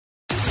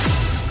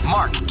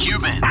Mark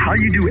Cuban. How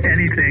you do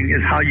anything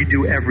is how you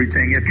do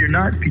everything. If you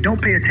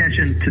don't pay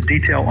attention to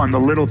detail on the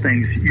little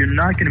things, you're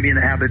not going to be in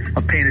the habit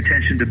of paying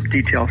attention to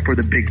detail for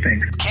the big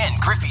things. Ken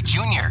Griffey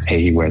Jr.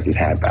 Hey, he wears his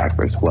hat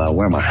backwards. Well, I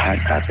wear my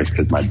hat backwards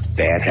because my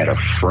dad had a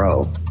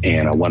fro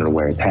and I wanted to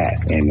wear his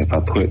hat. And if I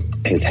put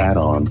his hat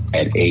on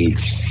at age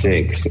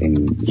 6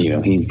 and,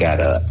 he's got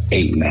a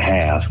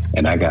 8.5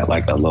 and I got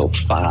like a low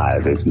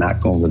 5, it's not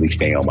going to really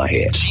stay on my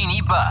head.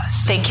 Jeannie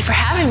Buss. Thank you for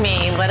having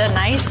me. What a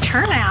nice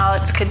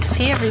turnout. It's good to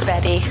see everybody.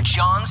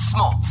 John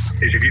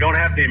Smoltz. Is if you don't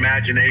have the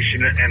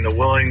imagination and the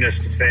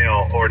willingness to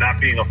fail or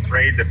not being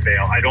afraid to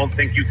fail, I don't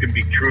think you can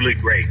be truly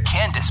great.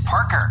 Candace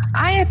Parker.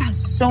 I have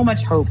so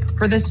much hope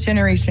for this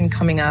generation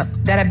coming up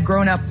that have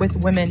grown up with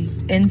women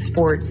in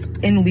sports,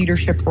 in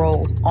leadership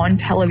roles, on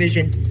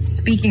television,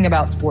 speaking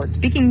about sports,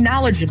 speaking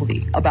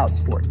knowledgeably about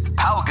sports.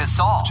 Pau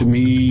Gasol. To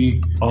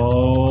me,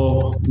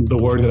 all the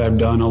work that I've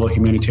done, all the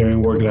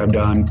humanitarian work that I've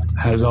done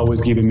has always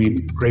given me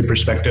great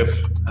perspective,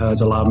 has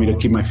allowed me to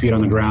keep my feet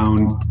on the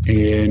ground,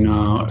 and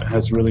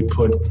has really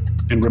put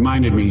and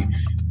reminded me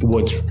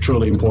what's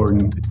truly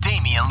important.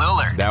 Damian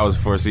Lillard. That was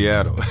for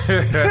Seattle.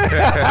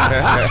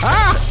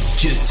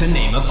 Just to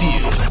name a few.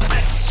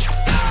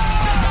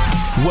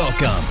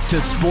 Welcome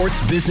to Sports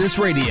Business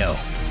Radio.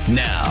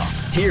 Now,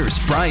 here's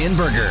Brian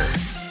Berger.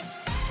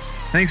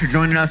 Thanks for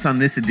joining us on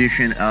this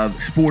edition of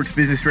Sports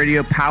Business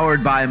Radio,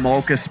 powered by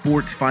Malka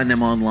Sports. Find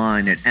them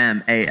online at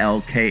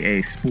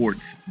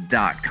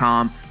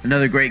malkasports.com.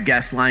 Another great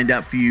guest lined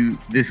up for you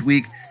this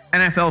week.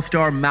 NFL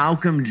star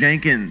Malcolm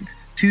Jenkins,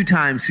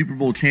 two-time Super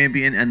Bowl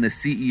champion and the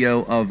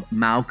CEO of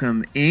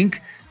Malcolm Inc.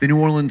 The New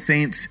Orleans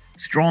Saints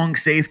strong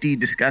safety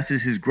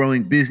discusses his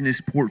growing business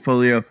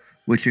portfolio,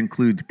 which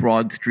includes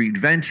Broad Street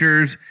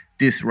Ventures,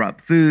 Disrupt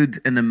Foods,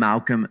 and the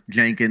Malcolm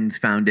Jenkins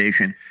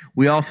Foundation.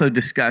 We also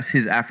discuss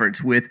his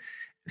efforts with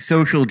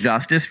social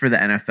justice for the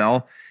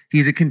NFL.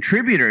 He's a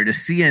contributor to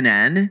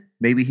CNN.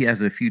 Maybe he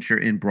has a future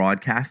in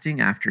broadcasting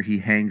after he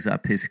hangs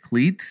up his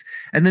cleats.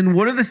 And then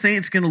what are the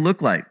Saints going to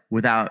look like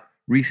without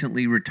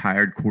recently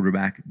retired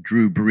quarterback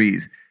Drew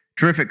Brees?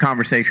 Terrific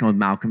conversation with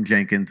Malcolm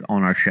Jenkins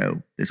on our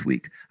show this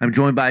week. I'm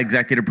joined by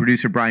executive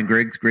producer Brian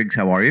Griggs. Griggs,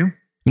 how are you?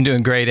 I'm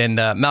doing great, and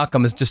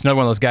Malcolm is just another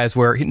one of those guys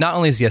where not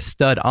only is he a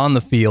stud on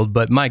the field,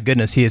 but my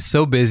goodness, he is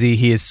so busy.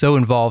 He is so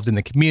involved in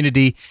the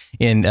community,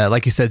 in,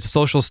 like you said,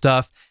 social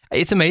stuff.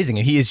 It's amazing,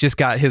 and he has just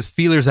got his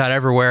feelers out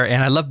everywhere,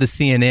 and I love the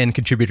CNN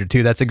contributor,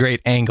 too. That's a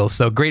great angle,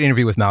 so great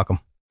interview with Malcolm.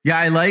 Yeah,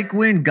 I like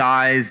when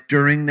guys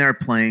during their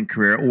playing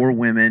career, or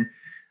women,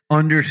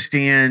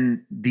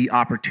 understand the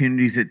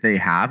opportunities that they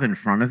have in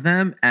front of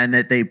them and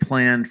that they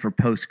plan for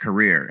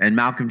post-career. And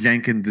Malcolm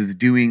Jenkins is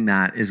doing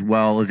that as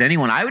well as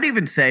anyone. I would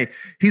even say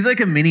he's like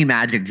a mini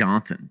Magic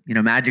Johnson.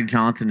 Magic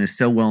Johnson is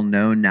so well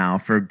known now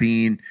for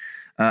being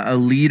a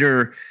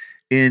leader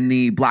in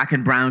the Black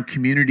and brown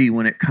community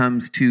when it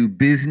comes to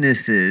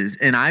businesses.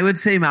 And I would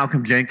say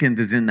Malcolm Jenkins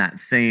is in that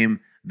same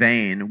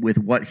vein with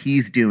what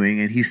he's doing,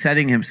 and he's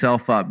setting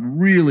himself up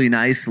really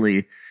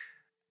nicely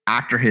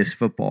after his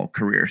football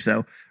career.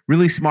 So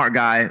really smart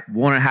guy.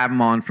 Want to have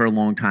him on for a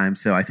long time.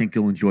 So I think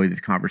you'll enjoy this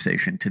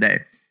conversation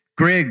today.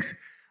 Griggs,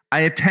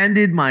 I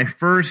attended my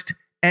first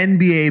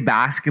NBA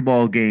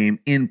basketball game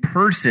in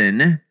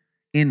person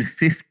in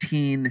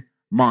 15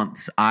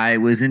 months. I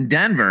was in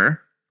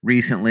Denver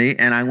recently,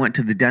 and I went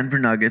to the Denver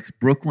Nuggets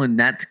Brooklyn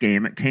Nets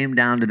game. It came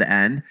down to the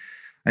end.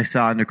 I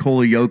saw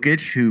Nikola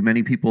Jokic, who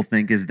many people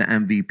think is the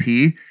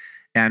MVP.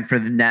 And for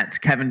the Nets,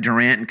 Kevin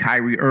Durant and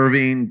Kyrie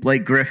Irving,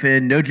 Blake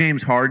Griffin, no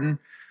James Harden.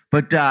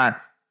 But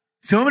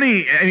so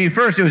many,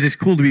 first, it was just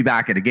cool to be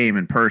back at a game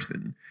in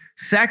person.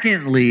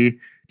 Secondly,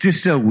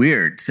 just so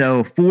weird.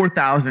 So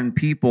 4,000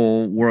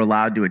 people were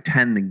allowed to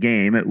attend the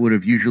game. It would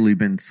have usually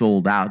been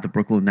sold out. The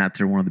Brooklyn Nets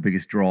are one of the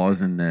biggest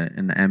draws in the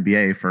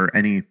NBA for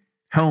any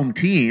home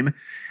team.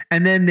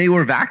 And then they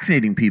were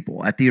vaccinating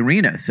people at the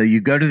arena. So you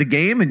go to the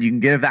game and you can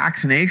get a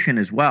vaccination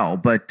as well.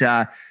 But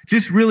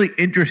just really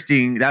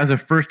interesting. That was the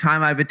first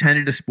time I've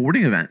attended a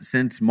sporting event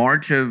since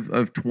March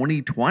of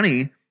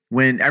 2020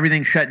 when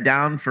everything shut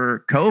down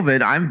for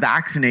COVID. I'm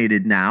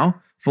vaccinated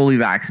now, fully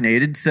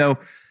vaccinated. So,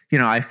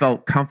 I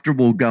felt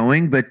comfortable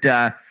going. But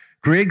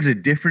Griggs, a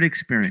different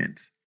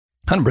experience.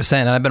 100%.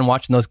 And I've been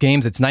watching those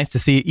games. It's nice to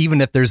see,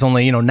 even if there's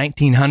only,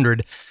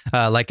 1,900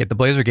 like at the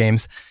Blazer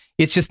games.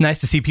 It's just nice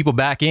to see people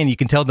back in. You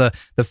can tell the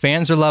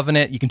fans are loving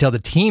it. You can tell the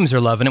teams are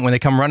loving it when they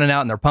come running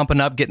out and they're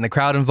pumping up, getting the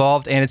crowd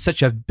involved. And it's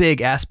such a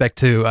big aspect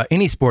to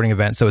any sporting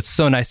event. So it's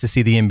so nice to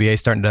see the NBA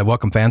starting to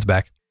welcome fans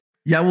back.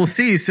 Yeah, we'll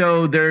see.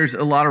 So there's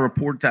a lot of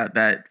reports out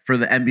that for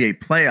the NBA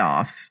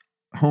playoffs,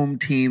 home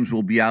teams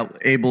will be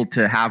able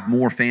to have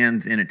more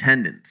fans in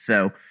attendance.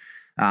 So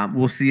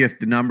we'll see if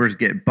the numbers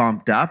get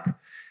bumped up.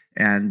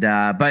 And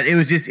but it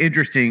was just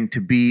interesting to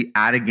be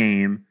at a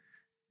game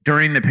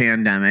during the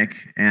pandemic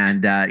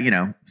and,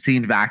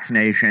 seeing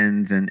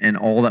vaccinations and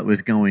all that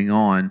was going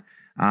on.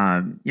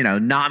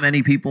 Not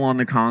many people on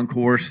the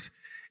concourse.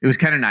 It was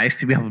kind of nice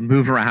to be able to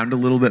move around a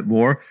little bit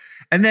more.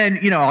 And then,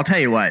 I'll tell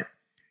you what,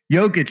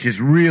 Jokic is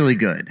really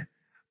good.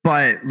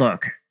 But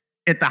look,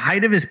 at the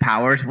height of his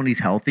powers when he's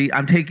healthy,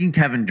 I'm taking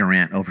Kevin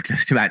Durant over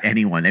just about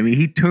anyone. I mean,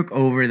 he took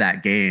over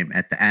that game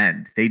at the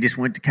end. They just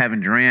went to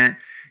Kevin Durant.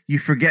 You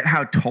forget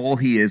how tall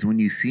he is when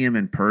you see him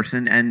in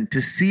person. And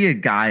to see a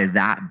guy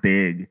that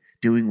big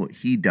doing what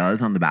he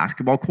does on the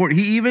basketball court,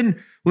 he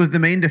even was the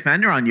main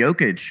defender on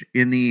Jokic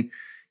in the,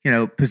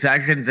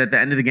 possessions at the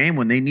end of the game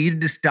when they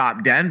needed to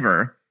stop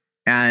Denver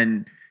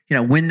and,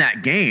 win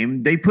that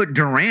game. They put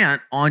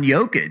Durant on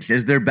Jokic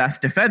as their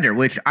best defender,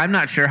 which I'm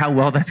not sure how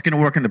well that's going to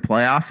work in the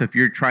playoffs if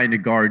you're trying to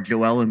guard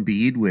Joel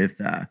Embiid with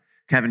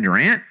Kevin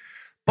Durant.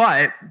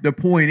 But the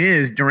point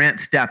is Durant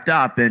stepped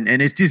up, and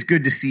it's just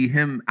good to see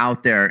him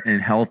out there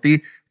and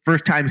healthy.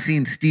 First time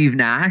seeing Steve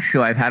Nash,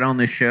 who I've had on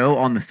the show,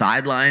 on the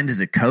sidelines as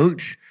a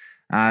coach.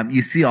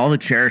 You see all the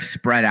chairs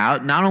spread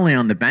out, not only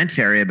on the bench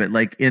area, but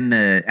like in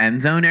the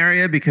end zone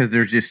area, because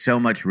there's just so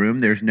much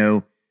room. There's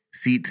no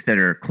seats that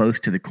are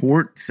close to the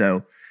court.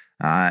 So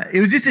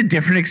it was just a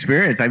different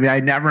experience. I mean, I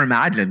never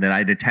imagined that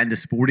I'd attend a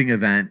sporting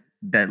event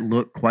that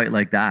looked quite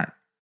like that.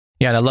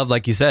 Yeah, and I love,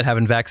 like you said,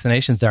 having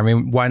vaccinations there. I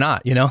mean, why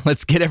not?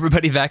 Let's get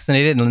everybody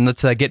vaccinated and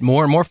let's get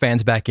more and more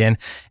fans back in.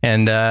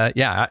 And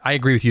I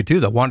agree with you too,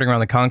 though. Wandering around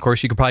the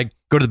concourse, you could probably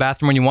go to the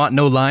bathroom when you want,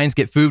 no lines,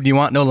 get food when you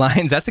want, no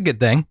lines. That's a good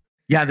thing.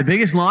 Yeah, the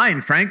biggest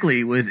line,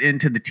 frankly, was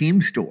into the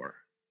team store.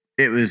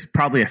 It was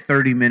probably a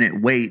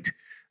 30-minute wait.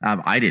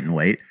 I didn't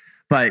wait.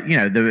 But,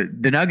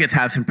 the Nuggets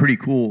have some pretty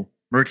cool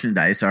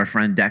merchandise. Our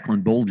friend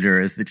Declan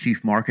Bolger is the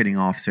chief marketing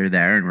officer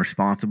there and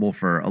responsible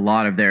for a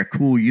lot of their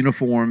cool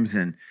uniforms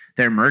and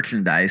their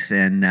merchandise.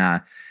 And,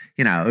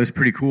 it was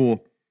pretty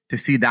cool to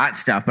see that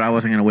stuff, but I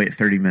wasn't going to wait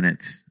 30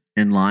 minutes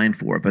in line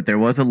for it. But there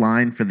was a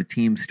line for the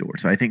team store.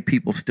 So I think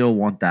people still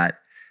want that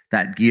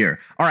gear.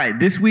 All right,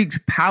 this week's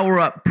Power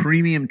Up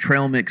Premium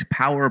Trail Mix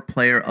Power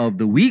Player of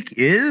the Week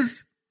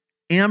is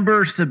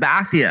Amber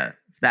Sabathia.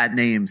 If that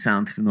name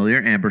sounds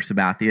familiar, Amber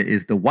Sabathia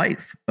is the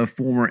wife of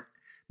former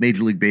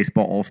Major League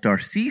Baseball All-Star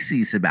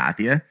CC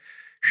Sabathia.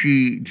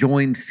 She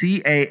joined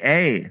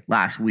CAA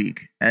last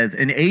week as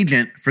an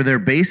agent for their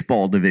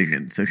baseball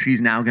division. So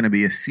she's now going to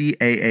be a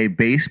CAA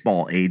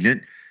baseball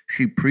agent.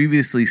 She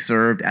previously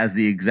served as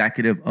the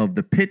executive of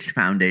the Pitch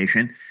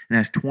Foundation and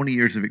has 20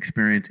 years of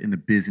experience in the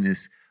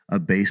business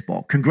of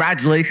baseball.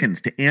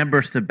 Congratulations to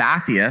Amber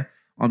Sabathia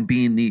on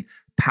being the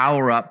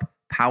Power Up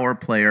Power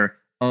Player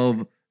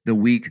of the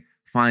Week.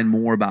 Find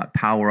more about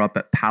Power Up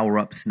at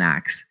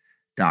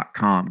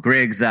powerupsnacks.com.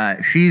 Griggs,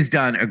 she's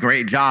done a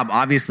great job,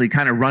 obviously,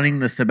 kind of running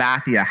the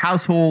Sabathia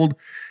household.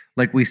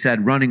 Like we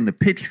said, running the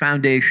Pitch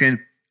Foundation.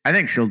 I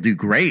think she'll do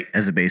great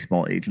as a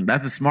baseball agent.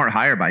 That's a smart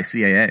hire by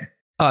CAA.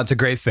 Oh, it's a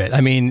great fit.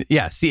 I mean,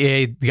 yeah,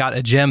 CAA got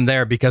a gem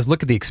there because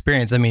look at the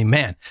experience. I mean,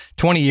 man,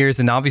 20 years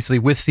and obviously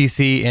with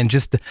CC and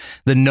just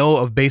the know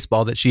of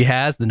baseball that she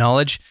has, the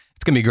knowledge,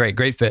 it's going to be great.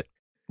 Great fit.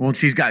 Well,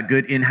 she's got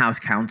good in-house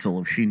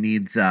counsel. If she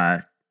needs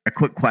a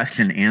quick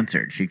question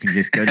answered, she can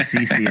just go to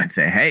CC and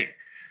say, hey,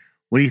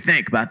 what do you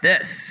think about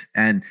this?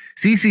 And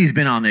CC's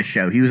been on this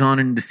show. He was on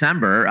in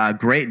December. A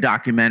great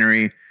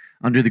documentary,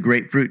 Under the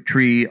Grapefruit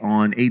Tree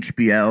on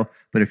HBO.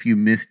 But if you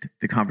missed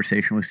the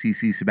conversation with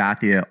CC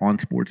Sabathia on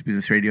Sports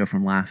Business Radio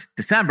from last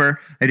December,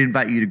 I'd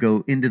invite you to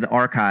go into the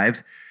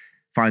archives.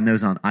 Find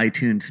those on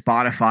iTunes,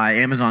 Spotify,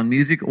 Amazon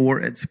Music,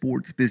 or at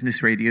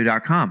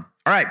sportsbusinessradio.com.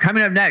 All right,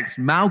 coming up next,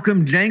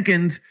 Malcolm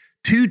Jenkins,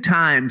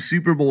 two-time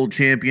Super Bowl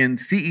champion,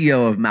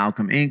 CEO of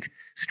Malcolm Inc.,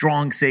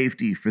 strong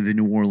safety for the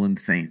New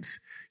Orleans Saints.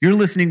 You're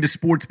listening to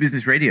Sports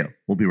Business Radio.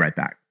 We'll be right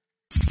back.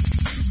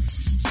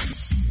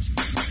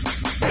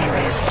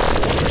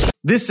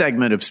 This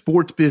segment of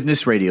Sports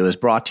Business Radio is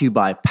brought to you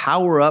by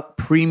Power Up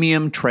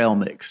Premium Trail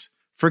Mix.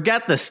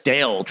 Forget the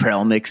stale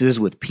trail mixes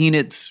with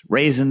peanuts,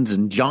 raisins,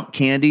 and junk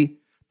candy.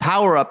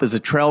 Power Up is a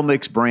trail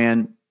mix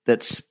brand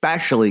that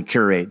specially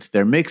curates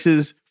their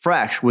mixes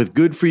fresh with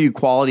good-for-you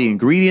quality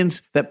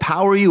ingredients that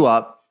power you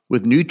up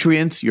with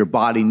nutrients your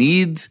body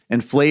needs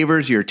and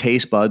flavors your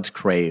taste buds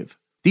crave.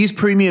 These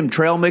premium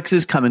trail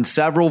mixes come in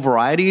several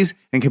varieties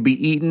and can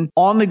be eaten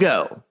on the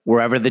go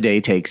wherever the day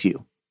takes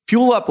you.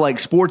 Fuel up like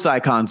sports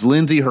icons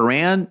Lindsey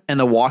Horan and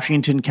the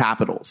Washington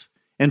Capitals.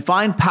 And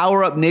find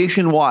Power Up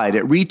nationwide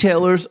at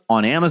retailers,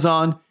 on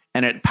Amazon,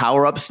 and at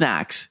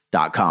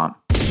powerupsnacks.com.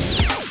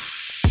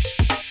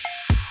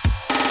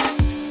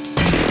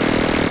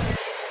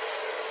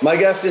 My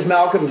guest is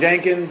Malcolm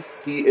Jenkins.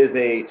 He is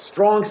a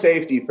strong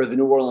safety for the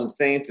New Orleans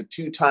Saints, a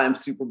two-time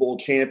Super Bowl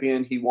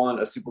champion. He won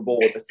a Super Bowl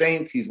with the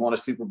Saints. He's won a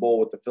Super Bowl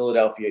with the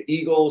Philadelphia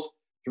Eagles,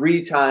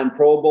 three-time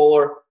Pro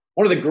Bowler,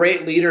 one of the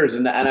great leaders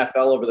in the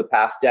NFL over the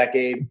past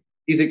decade.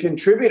 He's a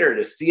contributor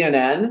to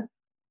CNN.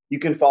 You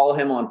can follow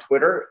him on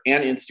Twitter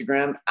and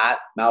Instagram at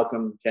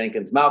Malcolm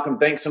Jenkins. Malcolm,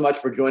 thanks so much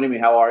for joining me.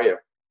 How are you?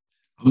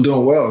 I'm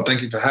doing well.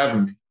 Thank you for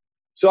having me.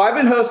 So I've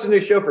been hosting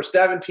this show for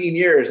 17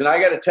 years, and I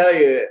got to tell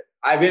you,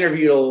 I've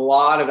interviewed a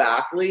lot of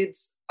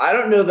athletes. I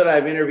don't know that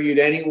I've interviewed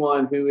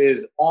anyone who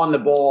is on the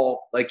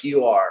ball like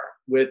you are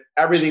with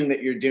everything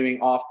that you're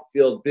doing off the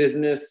field,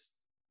 business,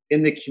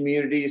 in the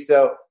community.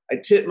 So I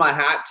tip my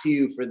hat to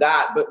you for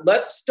that. But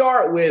let's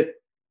start with,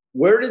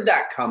 where did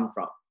that come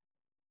from?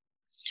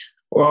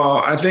 Well,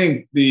 I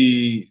think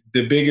the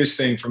biggest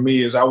thing for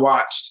me is I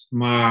watched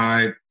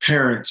my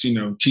parents,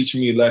 teach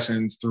me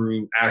lessons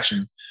through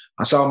action.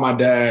 I saw my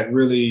dad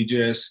really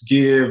just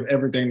give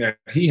everything that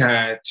he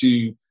had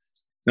to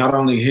not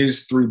only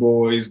his 3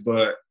 boys,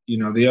 but,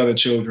 the other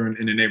children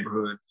in the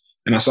neighborhood.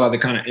 And I saw the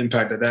kind of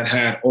impact that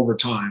had over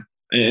time.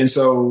 And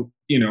so,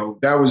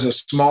 that was a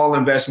small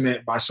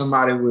investment by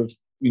somebody with,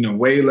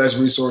 way less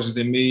resources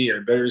than me,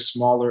 a very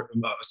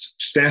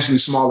substantially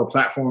smaller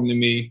platform than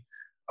me,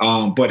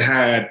 but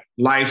had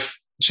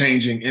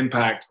life-changing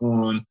impact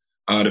on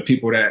the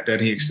people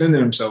that he extended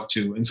himself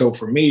to. And so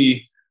for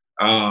me,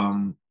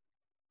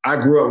 I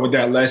grew up with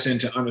that lesson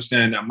to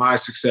understand that my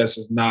success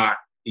is not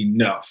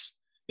enough.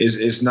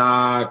 It's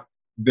not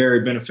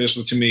very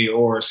beneficial to me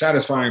or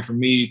satisfying for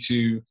me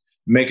to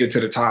make it to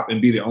the top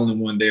and be the only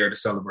one there to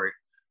celebrate.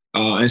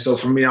 And so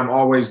for me, I'm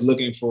always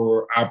looking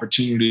for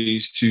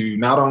opportunities to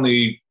not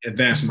only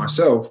advance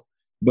myself,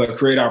 but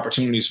create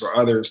opportunities for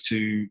others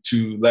to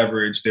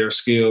leverage their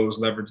skills,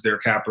 leverage their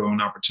capital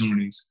and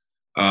opportunities.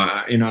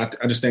 I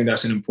just think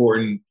that's an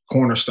important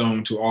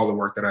cornerstone to all the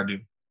work that I do.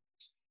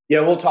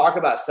 Yeah, we'll talk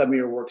about some of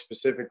your work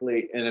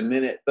specifically in a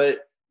minute.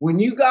 But when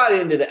you got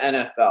into the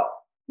NFL,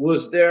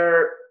 was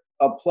there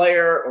a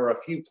player or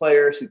a few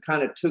players who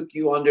kind of took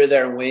you under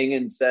their wing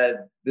and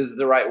said, this is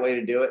the right way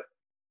to do it?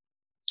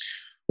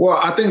 Well,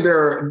 I think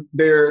they're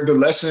the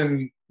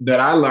lesson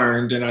that I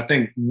learned, and I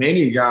think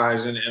many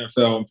guys in the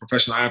NFL and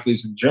professional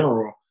athletes in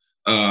general,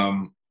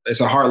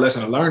 it's a hard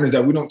lesson to learn, is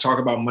that we don't talk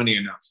about money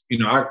enough.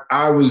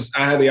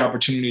 I had the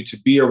opportunity to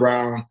be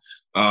around.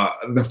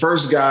 The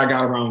first guy I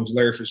got around was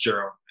Larry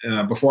Fitzgerald.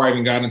 Before I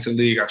even got into the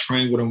league, I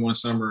trained with him one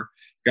summer,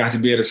 got to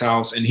be at his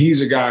house, and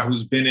he's a guy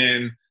who's been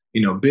in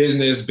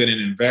business, been in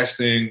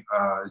investing,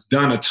 has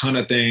done a ton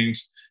of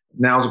things.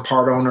 Now is a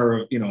part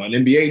owner of, an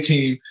NBA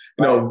team,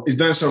 he's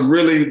done some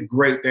really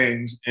great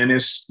things. And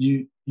it's,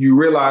 you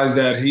realize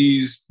that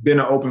he's been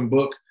an open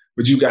book,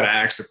 but you got to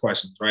ask the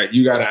questions, right?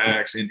 You got to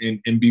ask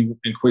and be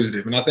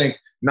inquisitive. And I think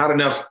not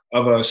enough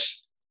of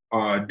us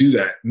do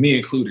that, me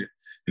included.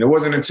 And it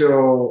wasn't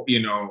until,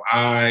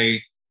 I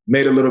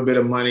made a little bit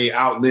of money,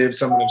 outlived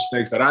some of the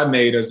mistakes that I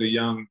made as a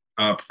young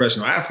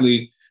professional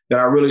athlete, that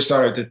I really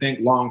started to think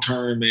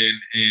long-term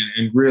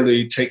and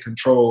really take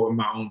control of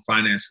my own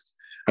finances.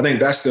 I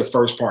think that's the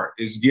first part,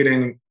 is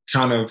getting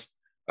kind of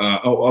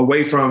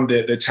away from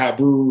the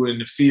taboo and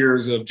the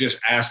fears of just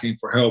asking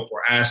for help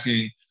or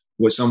asking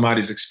what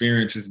somebody's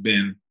experience has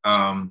been.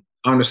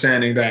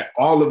 Understanding that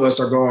all of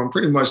us are going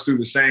pretty much through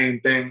the same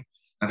thing.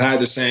 I've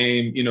had the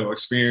same,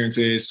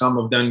 experiences.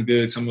 Some have done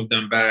good, some have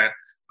done bad.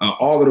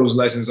 All of those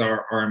lessons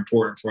are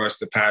important for us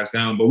to pass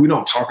down, but we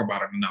don't talk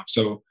about it enough.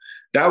 So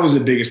that was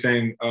the biggest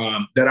thing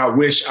that I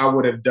wish I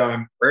would have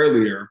done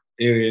earlier,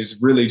 is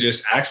really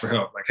just ask for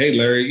help. Like, hey,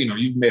 Larry,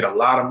 you've made a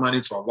lot of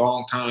money for a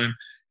long time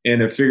and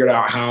have figured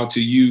out how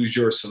to use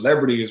your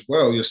celebrity as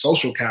well, your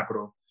social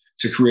capital,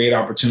 to create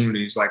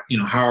opportunities. Like,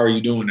 how are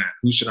you doing that?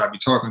 Who should I be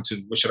talking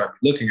to? What should I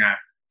be looking at?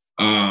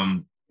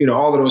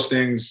 All of those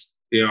things,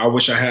 I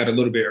wish I had a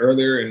little bit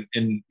earlier.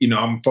 And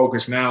I'm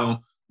focused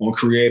now on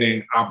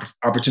creating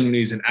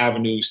opportunities and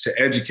avenues to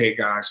educate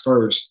guys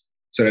first,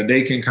 so that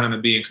they can kind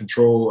of be in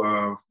control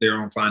of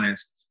their own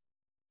finances.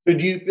 So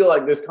do you feel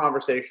like those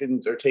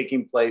conversations are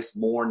taking place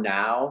more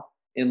now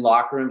in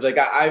locker rooms? Like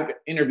I've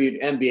interviewed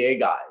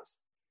NBA guys,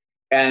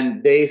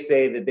 and they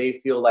say that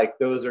they feel like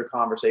those are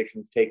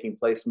conversations taking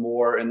place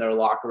more in their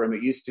locker room.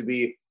 It used to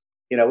be,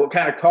 what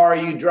kind of car are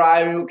you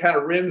driving? What kind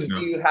of rims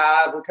do you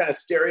have? What kind of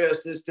stereo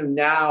system?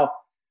 Now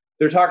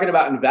they're talking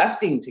about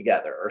investing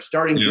together or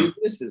starting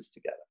businesses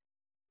together.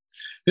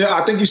 Yeah,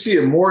 I think you see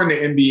it more in the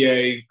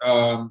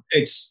NBA.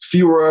 It's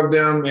fewer of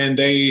them, and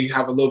they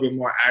have a little bit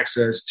more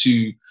access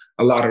to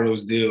a lot of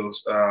those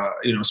deals.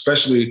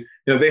 Especially,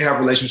 they have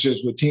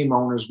relationships with team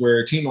owners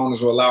where team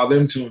owners will allow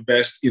them to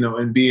invest,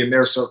 and be in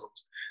their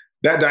circles.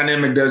 That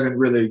dynamic doesn't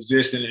really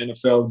exist in the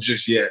NFL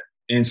just yet.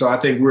 And so I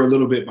think we're a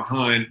little bit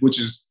behind, which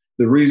is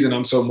the reason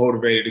I'm so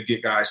motivated to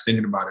get guys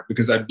thinking about it,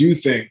 because I do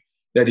think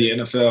that the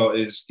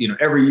NFL is,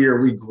 every year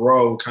we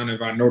grow kind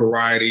of our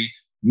notoriety,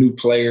 new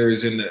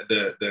players, and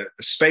the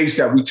space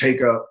that we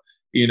take up,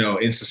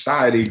 in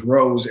society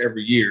grows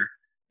every year.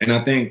 And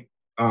I think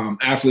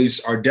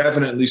athletes are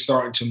definitely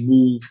starting to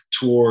move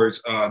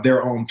towards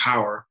their own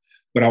power.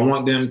 But I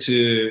want them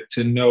to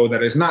know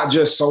that it's not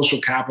just social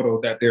capital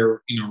that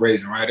they're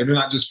raising, right? They're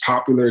not just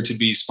popular to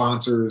be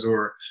sponsors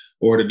or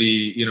to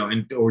be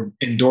or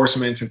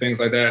endorsements and things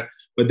like that.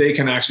 But they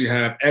can actually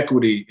have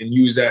equity and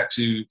use that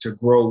to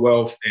grow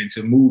wealth and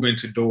to move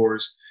into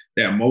doors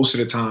that most of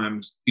the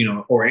times,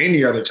 or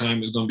any other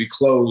time, is going to be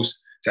closed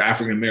to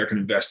African American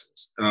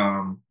investors.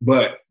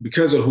 But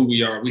because of who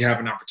we are, we have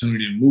an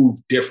opportunity to move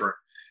different.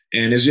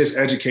 And it's just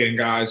educating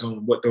guys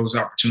on what those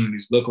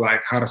opportunities look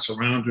like, how to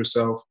surround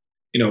yourself.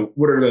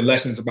 What are the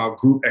lessons about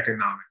group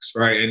economics,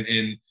 right?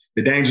 And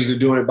the dangers of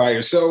doing it by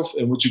yourself,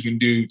 and what you can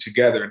do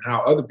together, and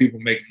how other people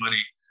make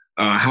money.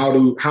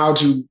 How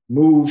to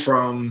move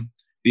from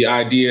the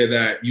idea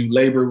that you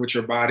labor with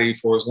your body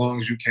for as long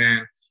as you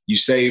can you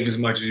save as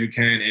much as you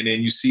can, and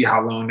then you see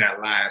how long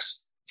that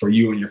lasts for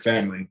you and your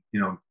family.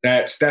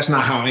 That's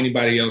not how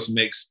anybody else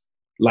makes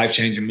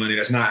life-changing money.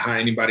 That's not how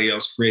anybody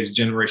else creates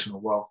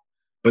generational wealth.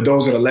 But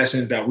those are the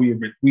lessons that we've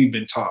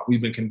been taught.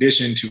 We've been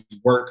conditioned to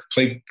work,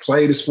 play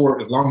the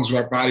sport as long as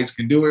our bodies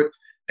can do it.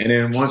 And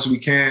then once we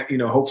can't,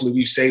 hopefully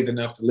we've saved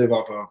enough to live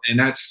off of. And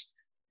that's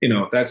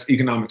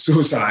economic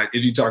suicide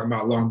if you're talking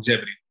about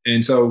longevity.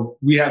 And so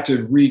we have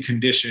to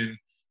recondition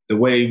the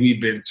way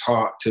we've been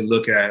taught to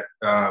look at,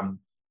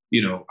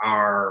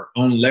 our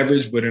own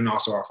leverage, but then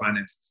also our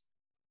finances.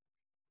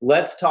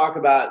 Let's talk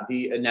about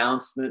the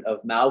announcement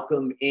of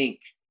Malcolm Inc.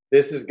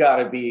 This has got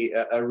to be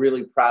a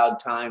really proud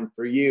time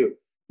for you.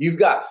 You've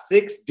got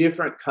 6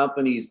 different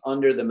companies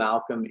under the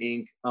Malcolm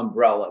Inc.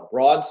 umbrella: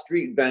 Broad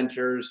Street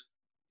Ventures,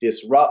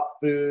 Disrupt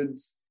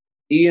Foods,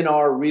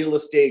 E&R Real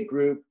Estate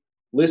Group,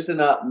 Listen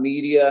Up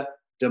Media,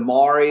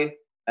 Damari,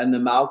 and the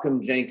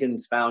Malcolm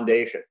Jenkins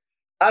Foundation.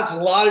 That's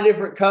a lot of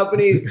different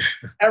companies.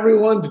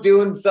 Everyone's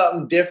doing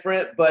something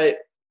different, but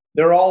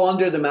they're all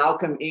under the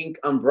Malcolm Inc.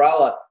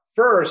 umbrella.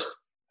 First,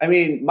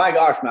 my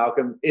gosh,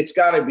 Malcolm, it's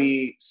got to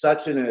be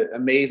such an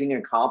amazing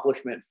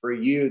accomplishment for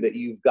you that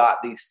you've got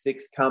these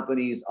 6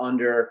 companies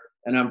under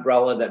an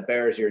umbrella that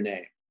bears your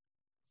name.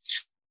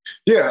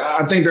 Yeah,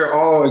 I think they're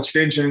all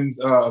extensions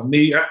of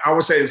me. I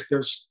would say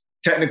there's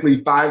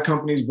technically 5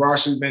 companies. Broad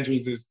Street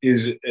Ventures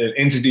is an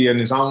entity in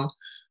its own,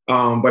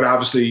 but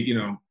obviously,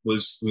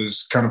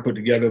 was kind of put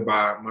together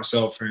by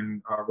myself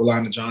and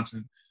Rolanda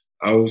Johnson,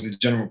 who was the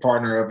general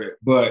partner of it.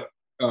 But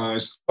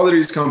all of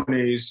these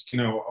companies,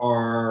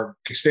 are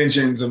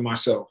extensions of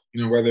myself.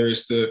 Whether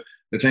it's the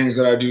things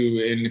that I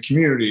do in the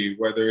community,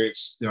 whether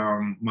it's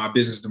my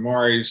business,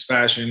 Damari's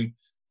Fashion.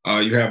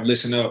 You have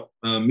Listen Up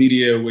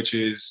Media, which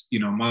is,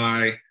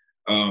 my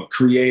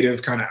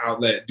creative kind of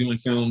outlet, doing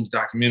films,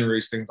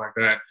 documentaries, things like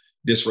that.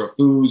 Disrupt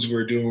Foods,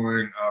 we're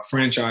doing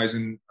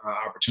franchising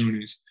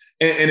opportunities.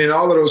 And in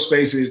all of those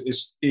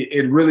spaces,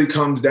 it really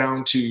comes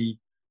down to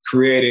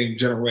creating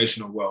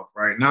generational wealth,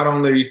 right? Not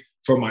only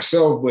for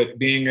myself, but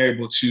being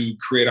able to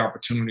create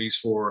opportunities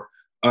for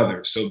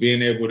others. So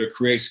being able to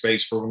create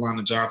space for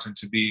Rolanda Johnson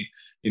to be,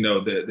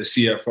 the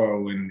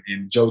CFO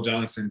and Joe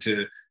Johnson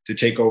to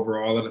take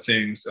over all of the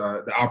things,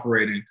 the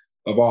operating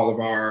of all of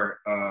our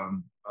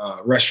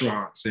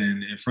restaurants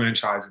and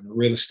franchising, the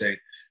real estate.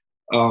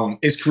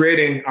 It's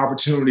creating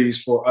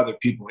opportunities for other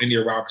people.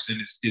 India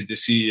Robertson is the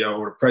CEO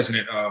or the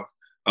president of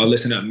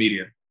Listen Up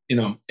Media,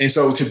 And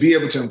so to be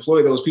able to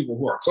employ those people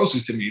who are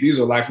closest to me, these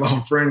are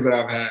lifelong friends that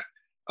I've had,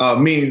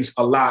 means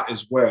a lot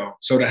as well.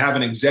 So to have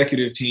an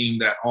executive team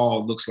that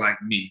all looks like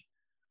me,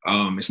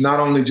 it's not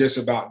only just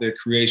about the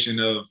creation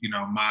of,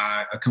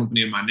 a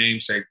company and my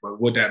namesake, but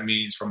what that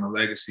means from a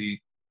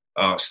legacy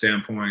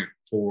standpoint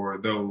for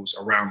those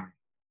around me.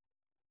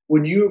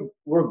 When you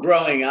were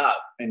growing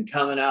up and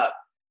coming up,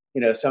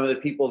 some of the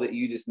people that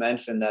you just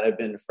mentioned that have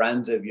been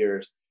friends of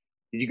yours,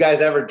 did you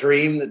guys ever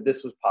dream that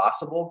this was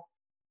possible?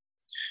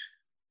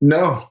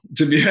 No,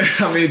 to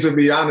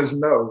be honest,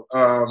 no.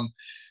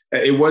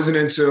 It wasn't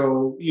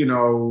until,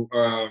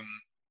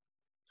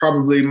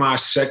 probably my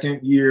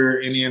second year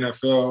in the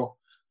NFL,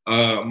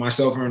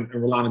 myself and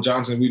Rolanda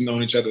Johnson, we've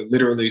known each other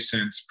literally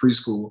since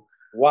preschool.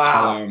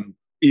 Wow.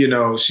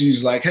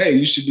 She's like, hey,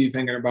 you should be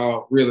thinking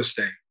about real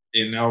estate.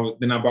 And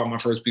then I bought my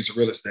first piece of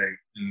real estate.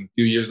 And a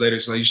few years later,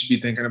 she's like, you should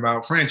be thinking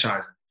about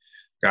franchising.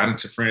 Got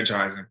into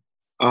franchising.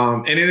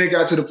 And then it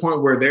got to the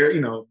point where they're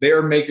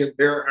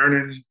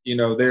earning,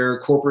 their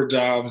corporate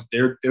jobs.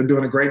 They're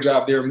doing a great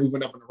job. They're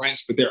moving up in the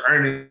ranks, but they're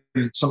earning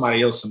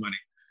somebody else some money.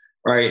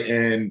 Right.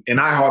 And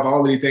I have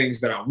all of the things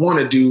that I want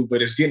to do,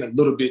 but it's getting a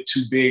little bit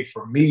too big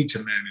for me to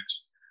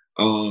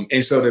manage.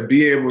 And so to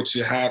be able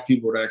to have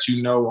people that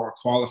are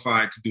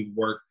qualified to do the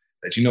work,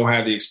 that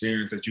have the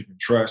experience, that you can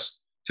trust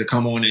to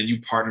come on and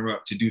you partner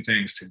up to do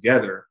things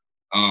together,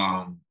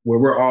 where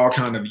we're all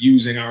kind of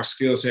using our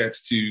skill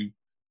sets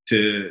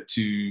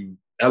to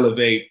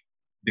elevate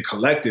the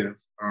collective.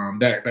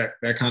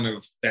 That kind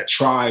of that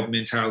tribe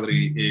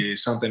mentality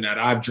is something that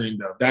I've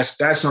dreamed of.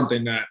 That's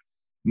something that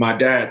my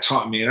dad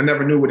taught me, and I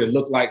never knew what it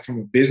looked like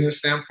from a business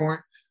standpoint.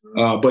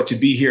 But to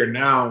be here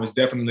now is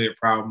definitely a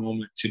proud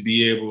moment to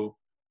be able,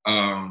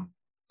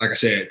 like I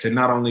said, to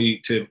not only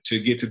to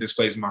get to this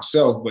place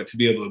myself, but to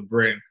be able to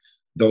bring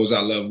those I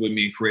love with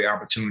me and create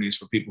opportunities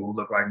for people who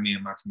look like me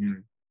in my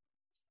community.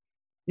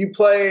 You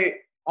play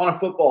on a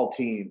football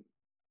team.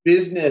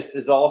 Business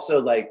is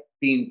also like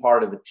being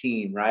part of a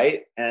team,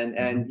 right?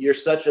 And you're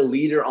such a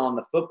leader on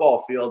the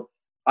football field.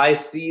 I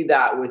see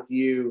that with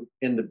you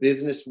in the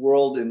business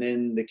world and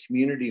in the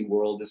community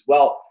world as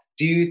well.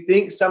 Do you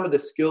think some of the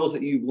skills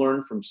that you've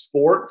learned from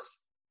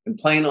sports and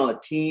playing on a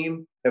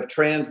team have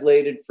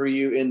translated for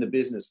you in the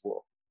business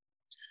world?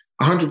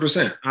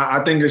 100%.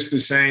 I think it's the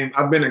same.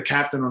 I've been a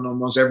captain on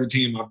almost every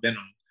team I've been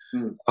on.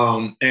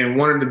 And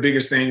one of the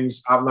biggest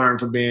things I've learned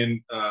from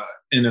being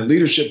in a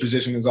leadership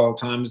position all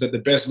the time is that the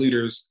best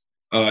leaders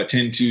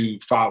tend to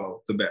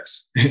follow the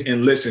best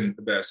and listen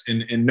the best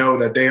and know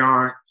that they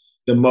aren't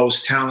the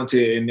most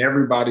talented, and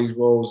everybody's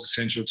role is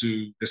essential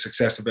to the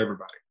success of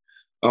everybody.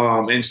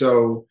 And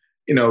so,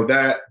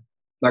 that,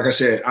 like I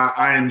said,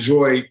 I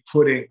enjoy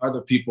putting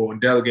other people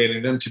and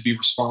delegating them to be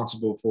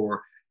responsible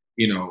for,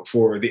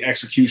 for the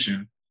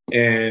execution.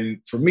 And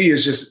for me,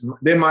 it's just,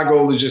 then my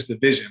goal is just the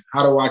vision.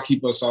 How do I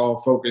keep us all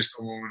focused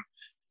on,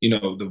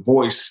 the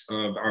voice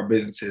of our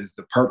businesses,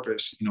 the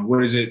purpose,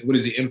 what is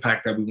the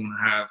impact that we want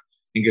to have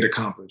and get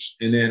accomplished,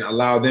 and then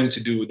allow them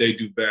to do what they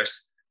do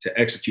best to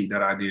execute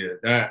that idea.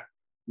 That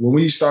when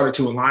we started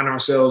to align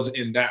ourselves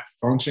in that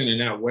function, in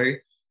that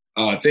way,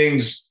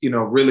 things,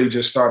 really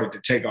just started to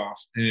take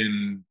off.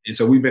 And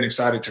so we've been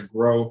excited to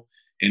grow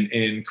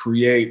and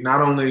create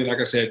not only, like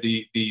I said,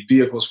 the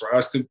vehicles for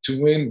us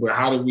to win, but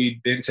how do we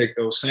then take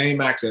those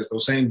same access,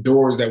 those same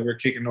doors that we're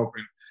kicking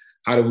open,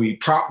 how do we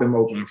prop them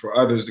open for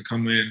others to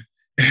come in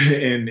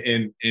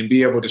and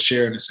be able to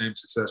share in the same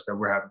success that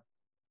we're having?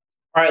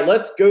 All right,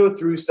 let's go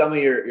through some of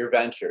your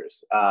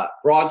ventures.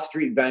 Broad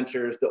Street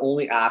Ventures, the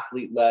only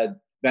athlete-led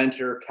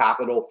venture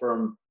capital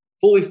firm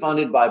fully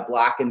funded by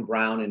Black and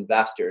Brown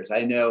investors.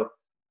 I know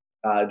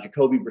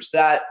Jacoby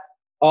Brissett,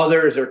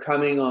 others are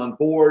coming on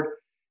board.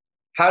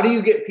 How do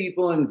you get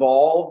people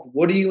involved?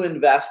 What are you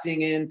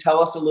investing in? Tell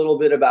us a little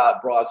bit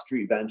about Broad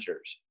Street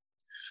Ventures.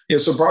 Yeah,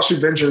 so Broad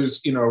Street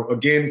Ventures,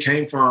 again,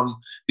 came from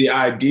the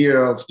idea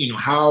of,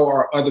 how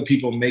are other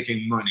people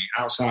making money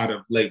outside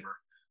of labor?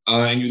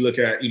 And you look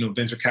at,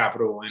 venture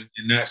capital and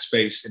in that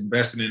space,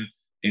 investing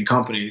in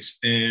companies.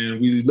 And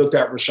we looked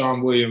at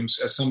Rashawn Williams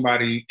as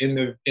somebody in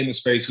the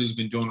space who's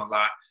been doing a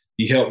lot.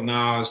 He helped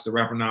Nas, the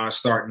rapper Nas,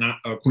 start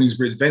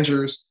Queensbridge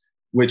Ventures,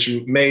 which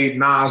made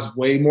Nas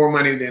way more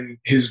money than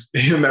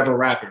him ever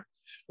rapping,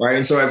 right?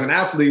 And so as an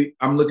athlete,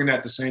 I'm looking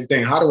at the same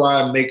thing. How do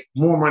I make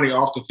more money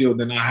off the field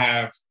than I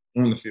have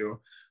on the field?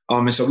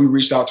 And so we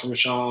reached out to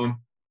Rashawn,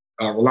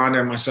 Rolanda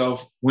and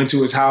myself, went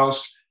to his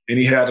house, and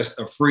he had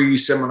a free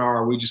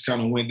seminar. We just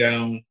kind of went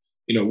down,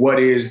 what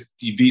is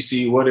the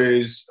VC, what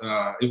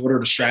are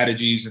the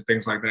strategies and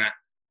things like that.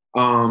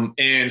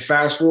 And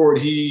fast forward,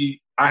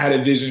 I had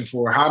a vision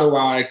for how do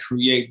I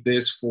create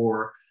this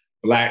for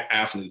Black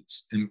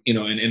athletes and,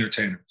 and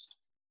entertainers.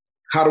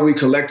 How do we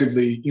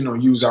collectively,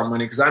 use our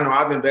money? Because I know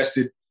I've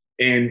invested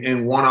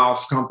in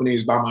one-off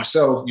companies by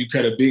myself. You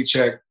cut a big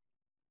check,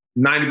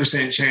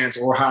 90% chance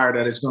or higher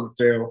that it's going to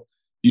fail.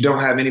 You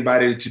don't have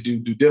anybody to do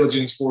due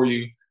diligence for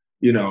you.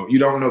 You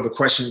don't know the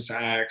questions to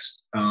ask.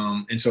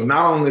 And so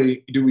not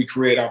only do we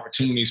create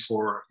opportunities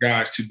for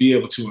guys to be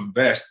able to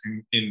invest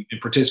and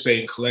participate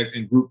and collect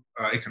in group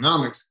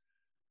economics,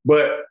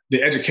 but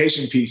the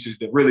education piece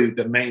is really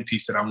the main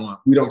piece that I want.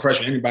 We don't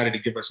pressure anybody to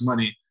give us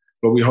money,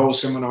 but we hold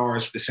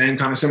seminars, the same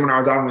kind of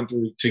seminars I went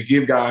through, to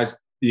give guys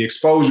the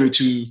exposure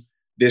to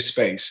this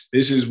space.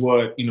 This is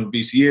what,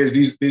 VC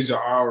is. These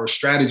are our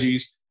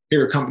strategies.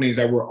 Here are companies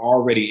that we're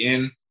already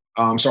in.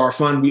 So our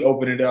fund, we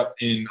opened it up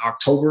in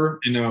October,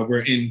 and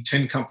we're in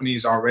 10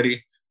 companies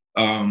already.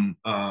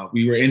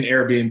 We were in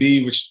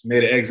Airbnb, which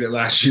made an exit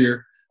last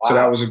year. Wow. So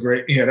that was a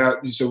great, we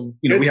haven't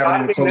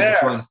even closed the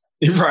fund.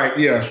 Right,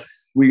 yeah.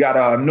 We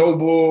got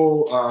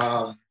Noble,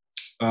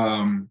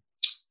 Dapper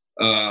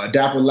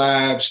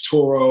Labs,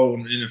 Toro,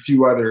 and a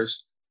few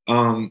others.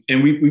 And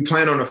we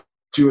plan on a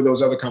few of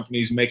those other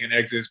companies making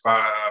exits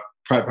by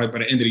probably by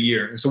the end of the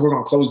year. And so we're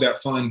going to close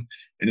that fund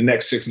in the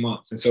next 6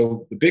 months. And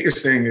so the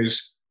biggest thing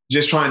is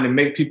just trying to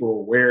make people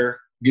aware,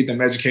 get them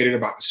educated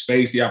about the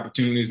space, the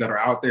opportunities that are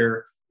out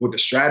there, what the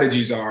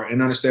strategies are,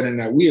 and understanding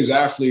that we as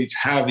athletes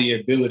have the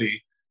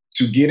ability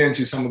to get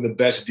into some of the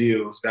best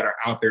deals that are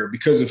out there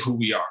because of who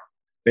we are.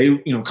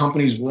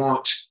 Companies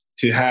want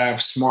to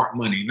have smart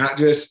money, not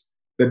just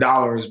the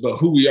dollars, but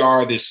who we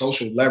are, the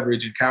social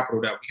leverage and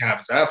capital that we have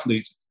as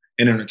athletes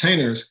and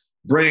entertainers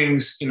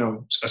brings,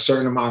 a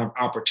certain amount of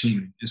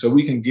opportunity. And so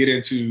we can get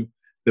into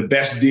the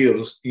best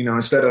deals,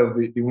 instead of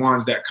the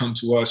ones that come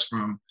to us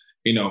from,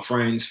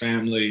 friends,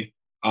 family.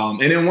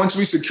 And then once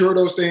we secure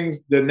those things,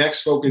 the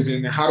next focus is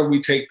in how do we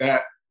take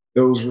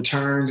those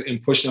returns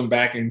and push them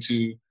back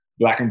into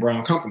Black and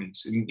Brown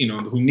companies, and,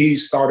 who need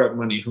startup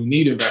money, who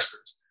need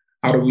investors.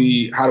 How do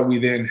we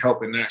then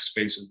help in that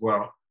space as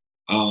well?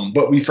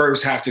 But we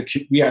first have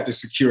to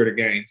secure the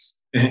gains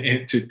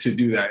and to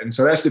do that. And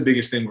so that's the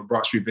biggest thing with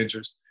Broad Street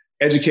Ventures,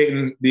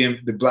 educating the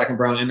Black and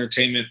Brown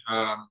entertainment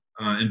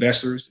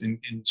investors and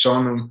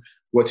showing them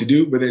what to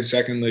do. But then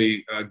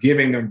secondly,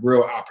 giving them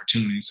real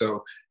opportunities.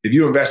 So if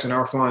you invest in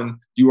our fund,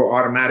 you are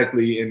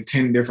automatically in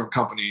 10 different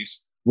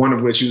companies, one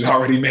of which has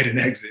already made an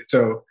exit.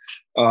 So,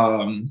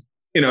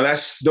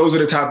 those are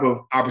the type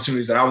of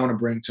opportunities that I want to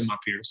bring to my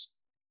peers.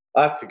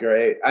 That's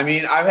great. I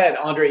mean, I've had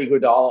Andre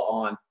Iguodala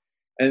on,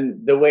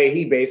 and the way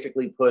he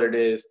basically put it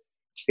is,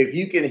 if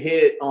you can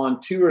hit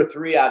on 2 or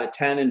 3 out of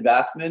 10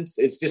 investments,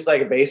 it's just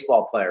like a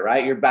baseball player,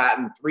 right? You're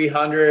batting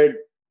 300,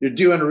 you're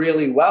doing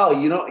really well.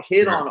 You don't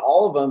hit on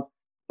all of them,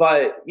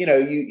 but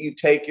you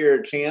take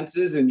your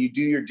chances and you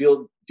do your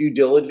due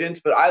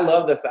diligence. But I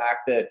love the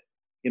fact that,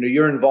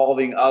 you're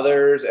involving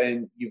others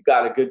and you've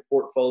got a good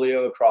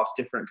portfolio across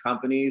different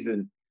companies.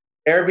 And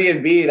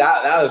Airbnb,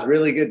 that was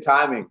really good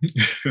timing.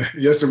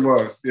 Yes, it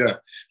was. Yeah.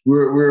 We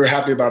were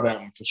happy about that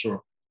one for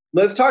sure.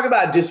 Let's talk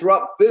about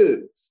Disrupt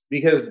Foods,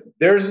 because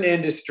there's an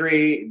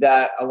industry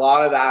that a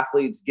lot of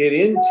athletes get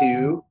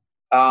into,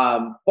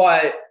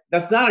 but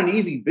that's not an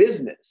easy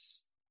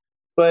business.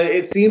 But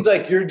it seems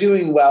like you're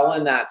doing well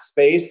in that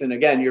space. And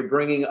again, you're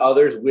bringing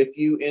others with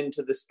you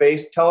into the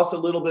space. Tell us a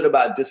little bit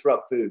about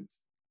Disrupt Foods.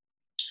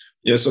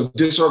 Yeah, so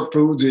Disrupt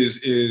Foods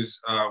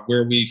is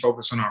where we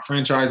focus on our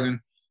franchising,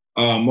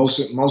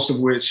 most of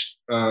which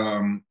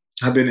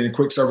have been in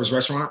quick service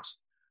restaurants.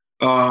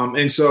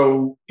 And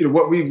so,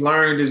 what we've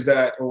learned is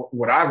that, or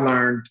what I've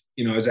learned,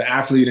 as an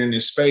athlete in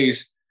this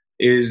space,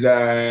 is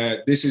that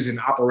this is an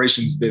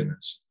operations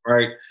business,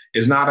 right?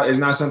 It's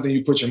not something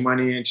you put your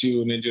money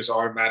into and it just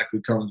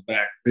automatically comes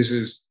back. This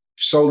is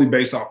solely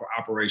based off of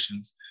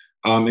operations.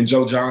 And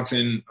Joe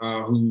Johnson,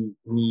 who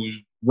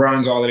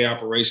runs all of the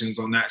operations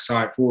on that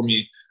side for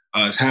me,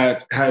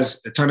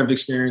 has a ton of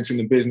experience in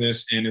the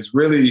business and has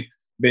really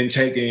been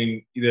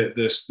taking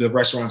the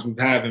restaurants we've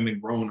had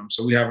and growing them.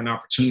 So we have an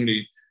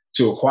opportunity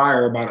to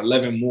acquire about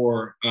 11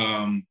 more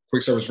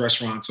quick service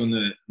restaurants on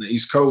the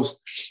East Coast.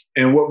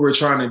 And what we're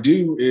trying to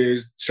do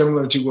is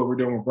similar to what we're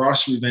doing with Broad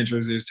Street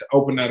Ventures, is to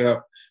open that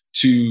up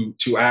to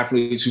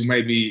athletes who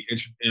may be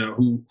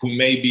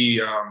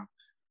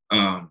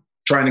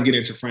trying to get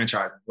into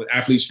franchising. With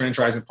Athletes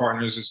Franchising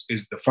Partners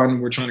is the fund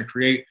we're trying to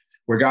create,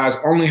 where guys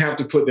only have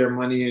to put their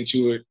money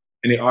into it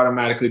and they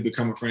automatically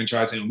become a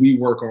franchise. And we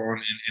work on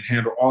and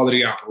handle all of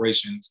the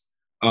operations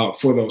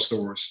for those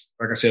stores.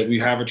 Like I said, we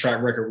have a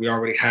track record. We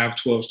already have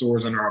 12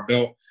 stores under our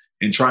belt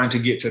and trying to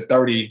get to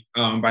 30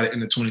 by the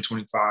end of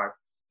 2025.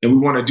 And we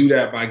want to do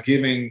that by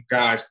giving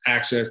guys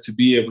access to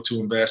be able to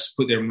invest,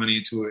 put their money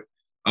into it.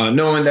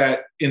 Knowing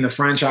that in the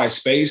franchise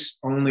space,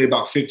 only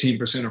about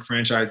 15% of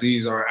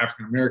franchisees are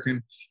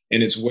African-American,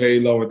 and it's way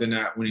lower than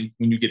that when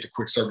you get to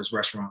quick service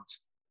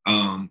restaurants.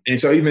 And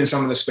so even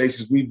some of the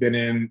spaces we've been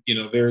in,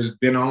 there's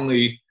been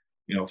only,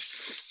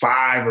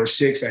 5 or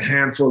 6, a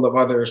handful of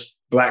other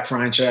Black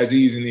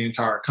franchisees in the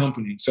entire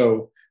company.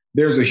 So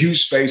there's a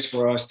huge space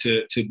for us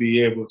to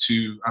be able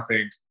to, I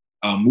think,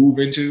 move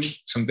into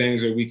some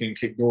things that we can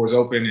kick doors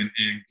open and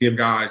give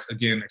guys,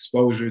 again,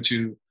 exposure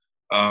to,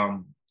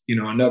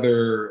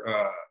 another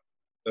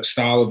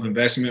style of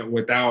investment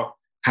without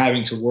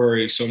having to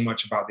worry so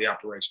much about the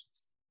operations.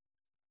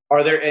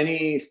 Are there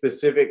any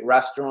specific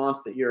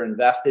restaurants that you're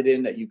invested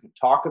in that you could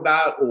talk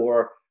about,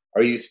 or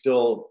are you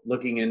still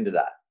looking into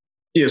that?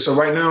 Yeah, so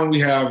right now we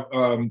have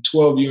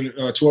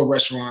 12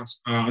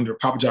 restaurants under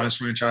Papa John's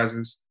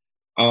franchises.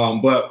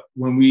 But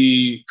when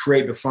we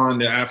create the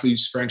fund, the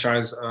Athletes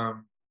Franchise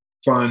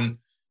Fund,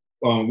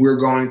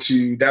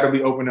 that'll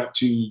be open up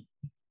to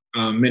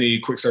many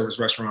quick service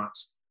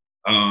restaurants.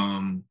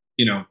 That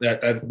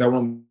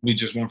won't be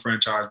just one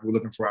franchise. We're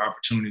looking for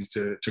opportunities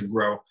to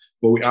grow.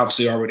 But we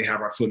obviously already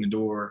have our foot in the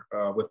door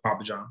with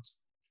Papa John's.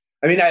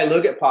 I mean, I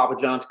look at Papa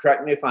John's,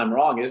 correct me if I'm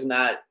wrong, isn't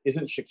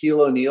Shaquille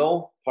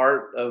O'Neal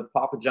part of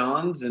Papa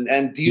John's?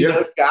 And do you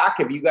know Shaq?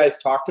 Have you guys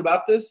talked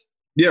about this?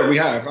 Yeah, we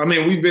have. I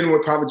mean, we've been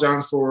with Papa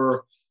John's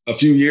for a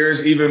few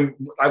years. Even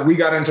we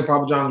got into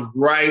Papa John's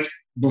right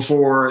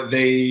before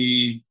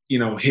they,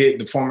 hit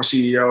the former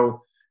CEO,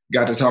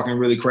 got to talking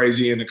really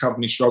crazy and the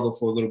company struggled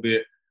for a little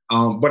bit.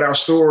 But our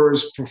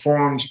stores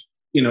performed,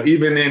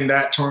 even in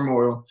that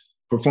turmoil,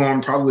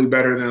 performed probably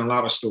better than a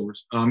lot of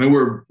stores.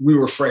 And we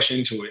were fresh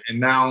into it. And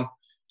now,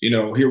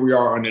 here we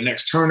are on the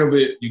next turn of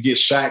it. You get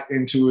Shaq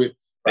into it.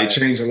 He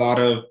changes a lot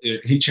of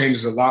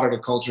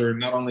the culture,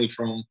 not only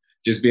from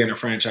just being a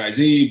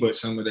franchisee, but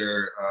some of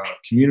their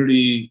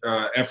community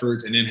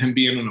efforts. And then him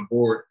being on the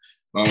board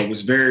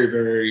was very,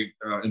 very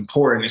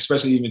important,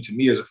 especially even to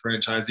me as a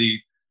franchisee,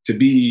 to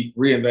be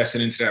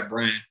reinvested into that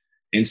brand.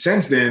 And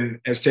since then,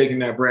 has taken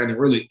that brand and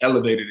really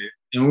elevated it.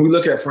 And when we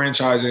look at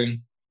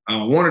franchising,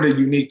 one of the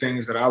unique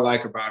things that I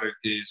like about it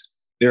is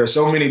there are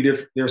so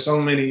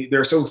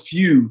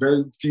few,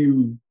 very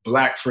few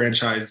Black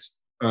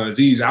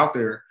franchisees out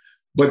there,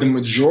 but the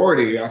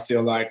majority, I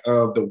feel like,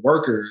 of the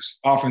workers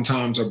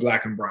oftentimes are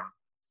Black and brown,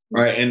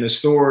 right? And the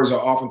stores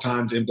are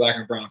oftentimes in Black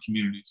and brown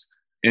communities.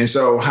 And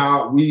so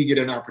how we get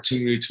an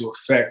opportunity to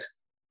affect,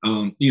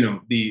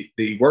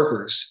 the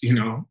workers,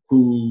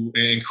 who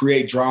and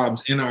create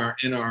jobs in our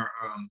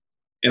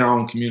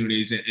own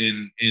communities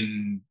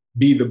and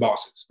be the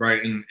bosses,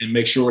 right? And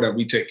make sure that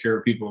we take care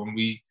of people and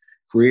we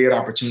create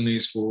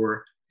opportunities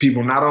for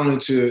people not only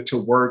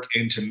to work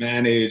and to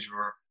manage,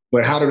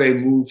 but how do they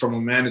move from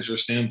a manager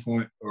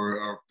standpoint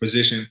or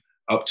position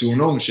up to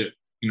an ownership?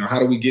 How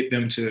do we get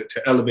them to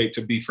elevate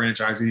to be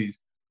franchisees?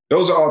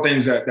 Those are all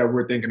things that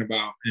we're thinking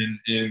about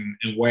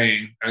and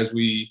weighing as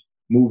we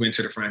move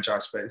into the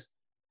franchise space.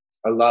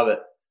 I love it.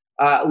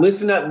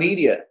 Listen Up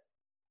Media,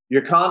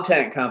 your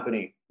content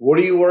company. What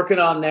are you working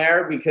on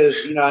there?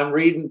 Because, I'm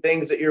reading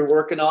things that you're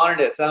working on and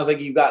it sounds like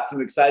you've got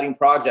some exciting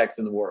projects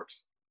in the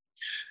works.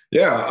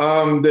 Yeah.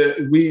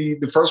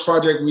 The first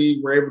project we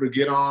were able to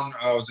get on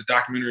was a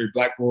documentary,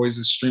 Black Boys,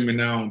 is streaming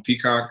now on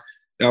Peacock.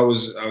 I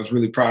was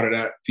really proud of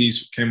that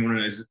piece. Came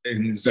on as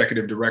an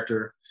executive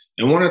director.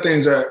 And one of the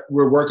things that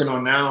we're working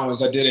on now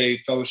is I did a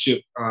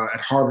fellowship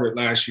at Harvard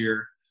last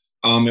year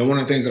And one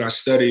of the things that I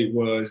studied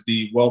was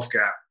the wealth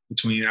gap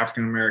between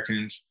African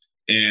Americans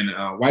and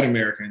white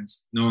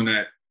Americans, knowing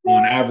that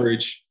on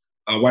average,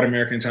 white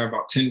Americans have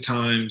about 10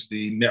 times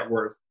the net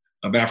worth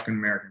of African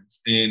Americans,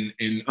 and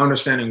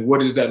understanding what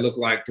does that look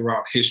like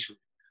throughout history.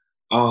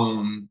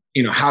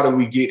 How do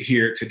we get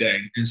here today?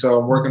 And so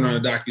I'm working on a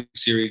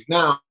docuseries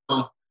now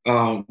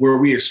where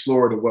we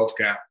explore the wealth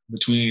gap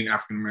between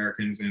African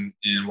Americans and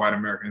white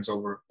Americans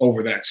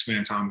over that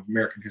span time of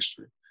American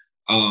history.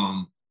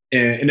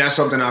 And that's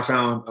something I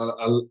found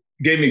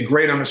gave me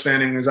great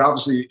understanding. It's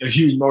obviously a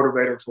huge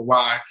motivator for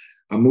why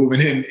I'm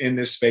moving in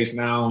this space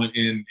now,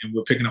 and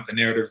we're picking up the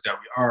narratives that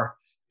we are,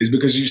 is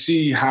because you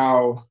see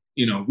how,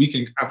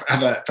 I've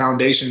had a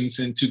foundation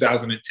since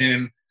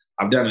 2010.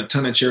 I've done a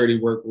ton of charity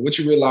work. But what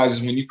you realize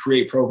is when you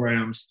create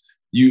programs,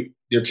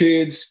 your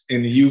kids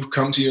and the youth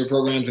come to your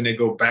programs and they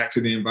go back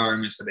to the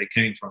environments that they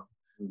came from.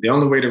 The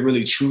only way to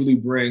really truly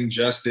bring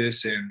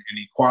justice and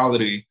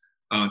equality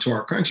to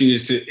our country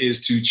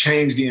is to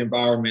change the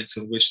environments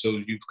in which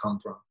those youth come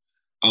from.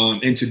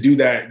 And to do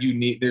that,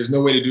 there's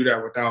no way to do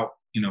that without,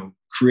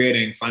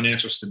 creating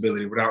financial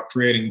stability, without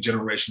creating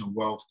generational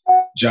wealth,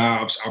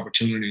 jobs,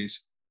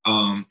 opportunities,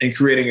 and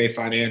creating a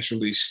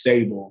financially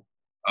stable,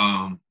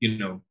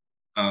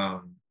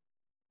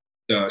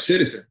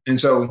 citizen. And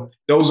so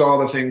those are all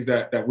the things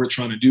that we're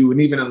trying to do.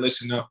 And even in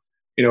Listen Up,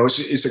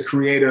 it's a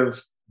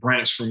creative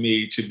branch for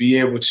me to be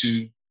able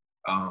to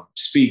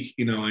speak,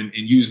 and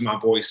use my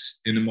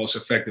voice in the most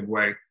effective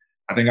way.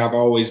 I think I've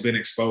always been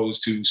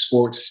exposed to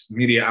sports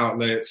media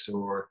outlets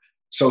or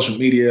social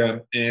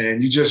media,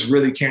 and you just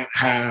really can't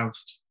have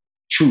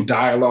true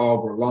dialogue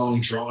or long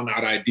drawn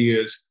out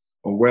ideas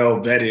or well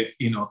vetted,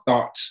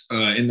 thoughts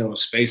in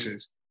those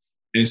spaces.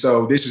 And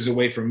so this is a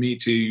way for me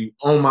to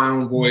own my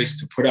own voice,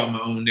 to put out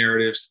my own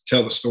narratives, to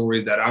tell the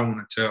stories that I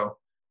want to tell,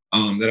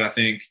 that I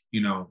think,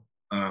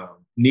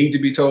 need to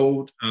be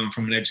told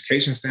from an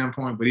education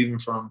standpoint, but even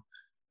from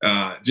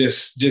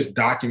just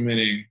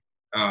documenting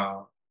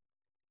our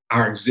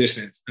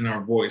existence and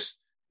our voice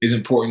is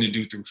important to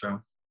do through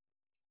film.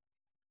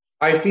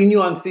 I've seen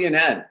you on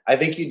CNN. I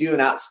think you do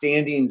an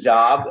outstanding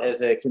job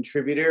as a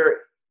contributor.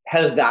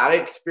 Has that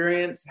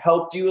experience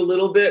helped you a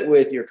little bit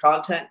with your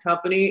content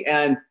company?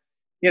 And,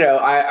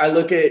 I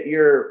look at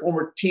your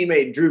former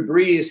teammate, Drew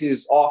Brees,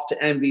 who's off to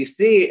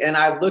NBC, and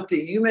I've looked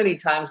at you many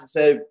times and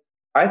said,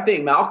 I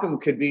think Malcolm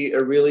could be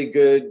a really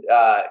good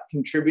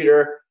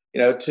contributor,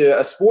 to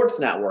a sports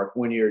network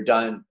when you're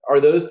done. Are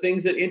those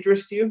things that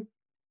interest you?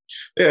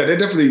 Yeah, they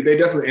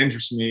definitely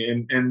interest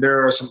me. And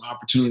there are some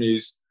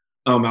opportunities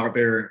out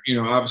there.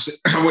 Obviously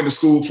I went to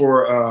school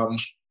for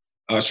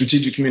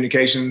strategic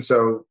communication.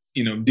 So,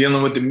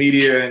 dealing with the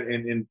media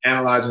and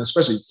analyzing,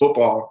 especially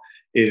football,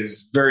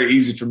 is very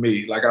easy for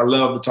me. Like, I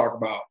love to talk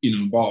about,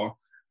 ball.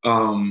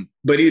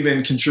 But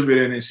even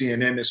contributing in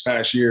CNN this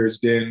past year has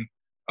been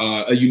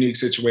a unique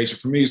situation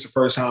for me. It's the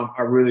first time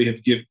I really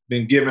have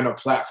been given a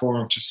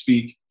platform to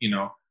speak, in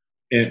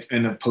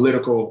a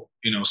political,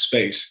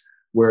 space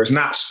where it's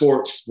not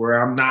sports, where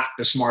I'm not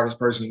the smartest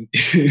person,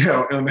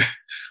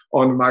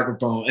 on the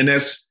microphone.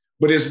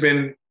 But it's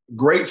been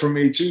great for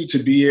me too, to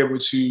be able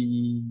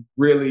to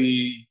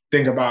really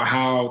think about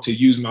how to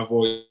use my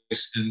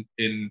voice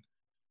in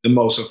the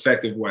most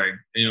effective way.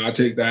 I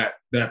take that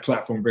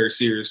platform very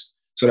serious,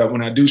 so that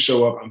when I do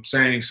show up, I'm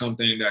saying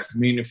something that's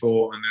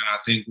meaningful and that I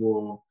think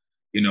will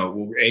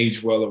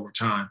age well over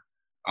time.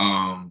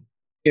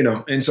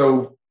 And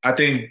so I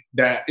think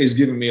that is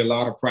giving me a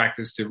lot of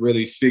practice to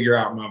really figure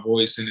out my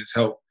voice, and it's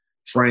helped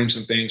frame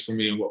some things for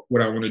me and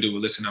what I want to do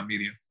with Listen Up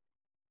Media.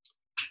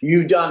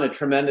 You've done a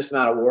tremendous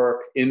amount of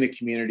work in the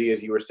community,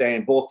 as you were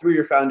saying, both through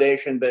your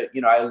foundation, but,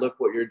 I look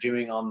what you're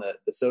doing on the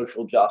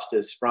social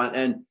justice front.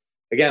 And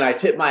again, I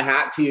tip my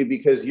hat to you,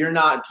 because you're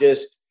not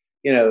just,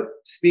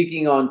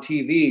 speaking on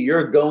TV,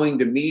 you're going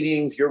to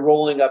meetings, you're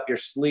rolling up your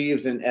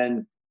sleeves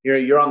and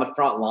you're on the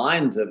front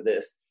lines of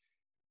this.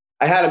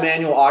 I had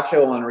Emmanuel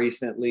Acho on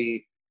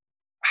recently.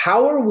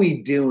 How are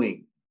we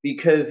doing?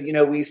 Because,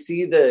 we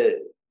see the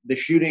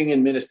shooting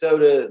in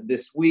Minnesota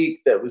this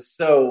week that was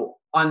so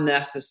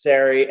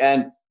unnecessary.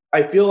 And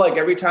I feel like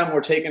every time we're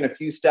taking a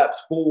few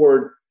steps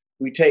forward,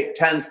 we take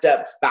 10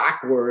 steps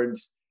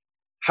backwards.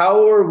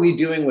 How are we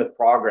doing with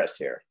progress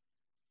here?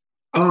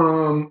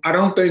 I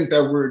don't think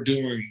that we're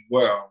doing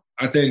well.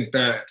 I think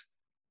that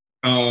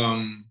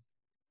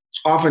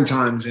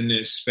oftentimes in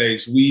this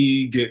space,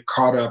 we get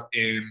caught up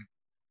in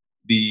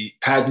the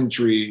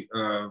pageantry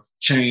of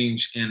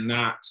change and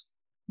not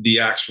the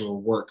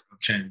actual work of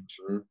change.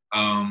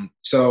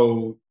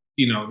 So,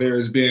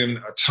 there's been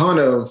a ton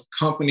of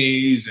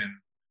companies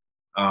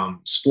and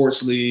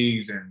sports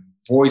leagues and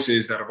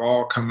voices that have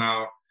all come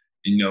out.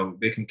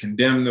 They can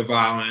condemn the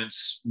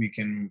violence. We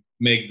can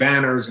make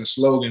banners and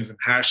slogans and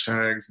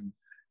hashtags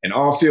and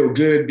all feel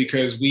good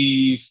because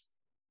we've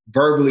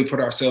verbally put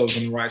ourselves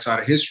on the right side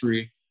of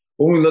history.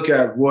 But when we look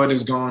at what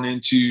has gone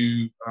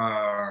into,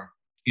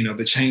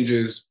 the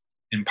changes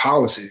in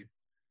policy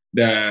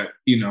that,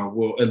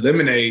 will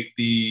eliminate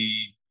the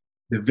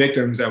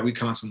victims that we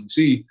constantly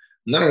see,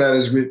 none of that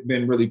has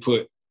been really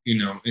put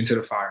into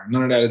the fire.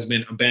 None of that has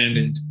been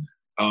abandoned.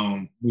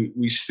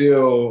 We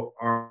still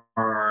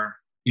are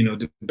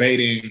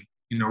debating,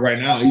 right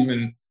now,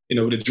 even,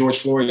 with the George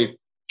Floyd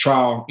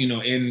trial,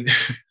 in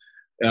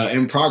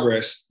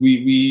progress,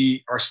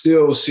 we are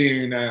still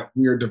seeing that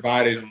we are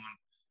divided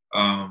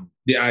on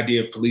the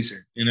idea of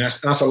policing. And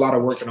that's a lot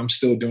of work that I'm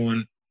still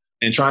doing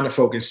and trying to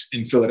focus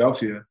in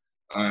Philadelphia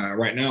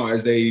right now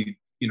as they,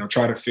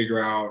 try to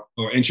figure out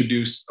or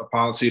introduce a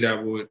policy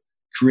that would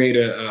create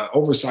a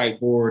oversight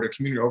board, a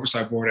community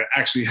oversight board that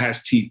actually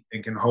has teeth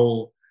and can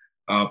hold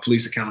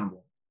police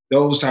accountable.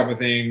 Those type of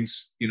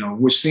things,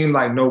 which seem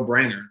like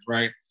no-brainers,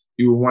 right?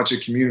 You would want your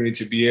community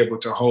to be able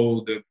to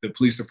hold the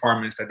police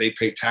departments that they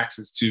pay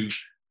taxes to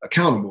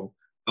accountable.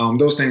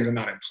 Those things are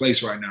not in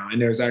place right now.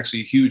 And there's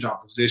actually huge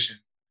opposition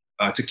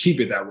to keep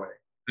it that way.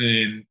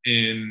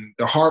 And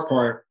the hard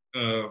part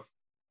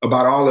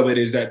about all of it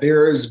is that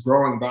there is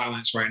growing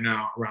violence right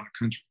now around the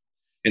country.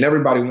 And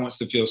everybody wants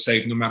to feel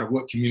safe no matter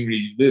what community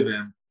you live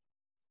in.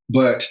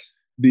 But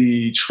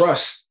the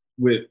trust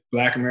with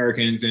Black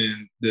Americans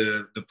and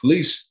the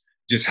police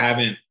just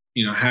hasn't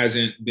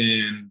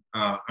been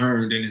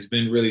earned, and has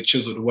been really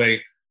chiseled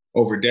away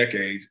over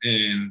decades.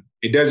 And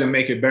it doesn't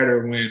make it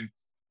better when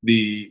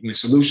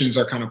solutions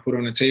are kind of put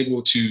on the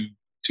table to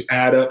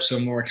add up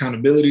some more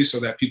accountability so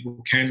that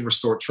people can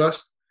restore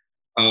trust.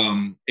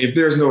 If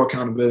there's no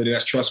accountability,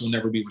 that trust will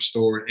never be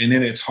restored. And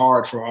then it's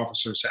hard for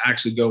officers to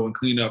actually go and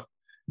clean up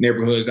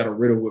neighborhoods that are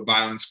riddled with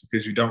violence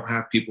because you don't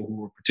have people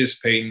who are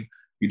participating.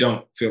 You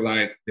don't feel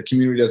like the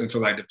community doesn't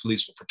feel like the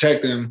police will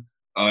protect them,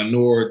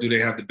 nor do they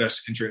have the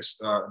best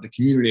interest of the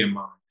community in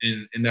mind.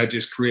 And that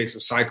just creates a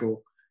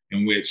cycle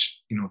in which,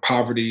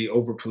 poverty,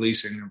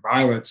 over-policing, and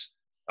violence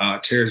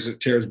tears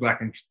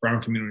Black and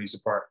brown communities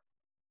apart.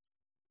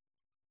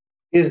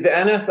 Is the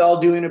NFL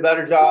doing a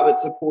better job at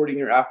supporting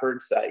your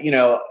efforts?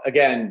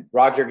 Again,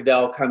 Roger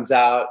Goodell comes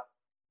out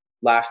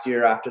last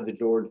year after the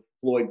George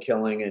Floyd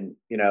killing and,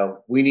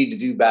 we need to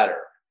do better.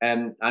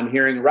 And I'm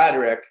hearing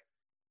rhetoric.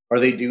 Are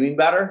they doing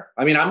better?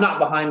 I mean, I'm not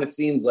behind the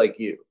scenes like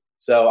you.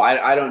 So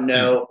I don't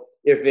know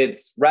if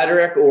it's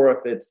rhetoric or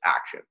if it's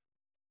action.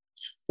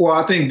 Well,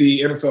 I think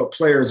the NFL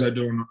players are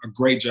doing a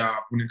great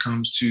job when it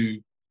comes to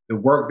the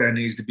work that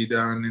needs to be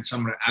done and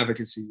some of the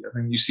advocacy. I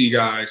think you see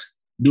guys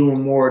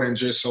doing more than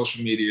just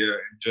social media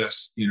and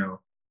just,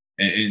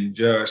 and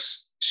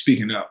just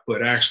speaking up,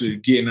 but actually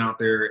getting out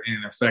there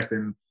and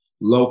affecting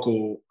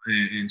local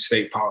and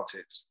state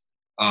politics,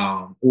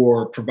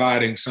 or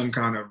providing some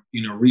kind of,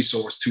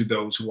 resource to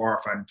those who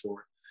are fighting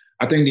for it.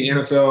 I think the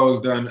NFL has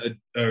done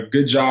a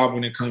good job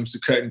when it comes to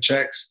cutting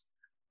checks.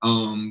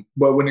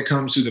 But when it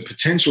comes to the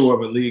potential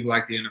of a league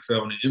like the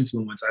NFL and the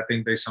influence, I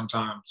think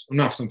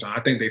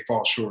I think they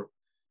fall short.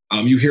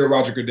 You hear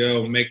Roger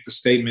Goodell make the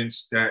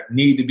statements that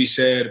need to be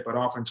said, but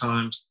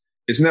oftentimes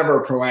it's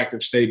never a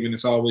proactive statement.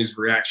 It's always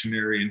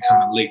reactionary and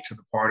kind of late to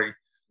the party.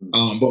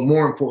 But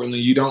more importantly,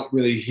 you don't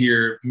really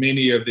hear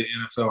many of the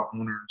NFL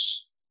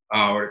owners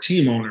or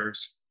team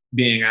owners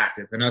being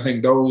active. And I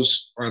think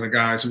those are the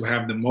guys who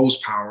have the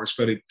most power,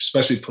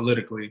 especially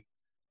politically,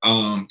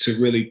 to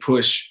really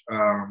push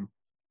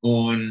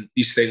on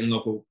these state and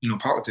local,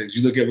 politics.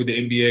 You look at what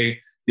the NBA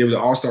did with the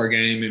All-Star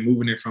game and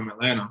moving it from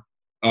Atlanta,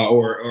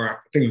 or I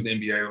think it was the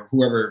NBA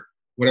or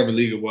whatever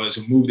league it was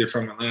who moved it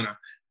from Atlanta.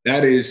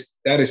 That is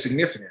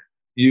significant.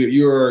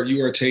 You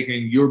are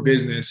taking your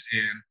business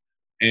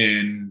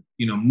and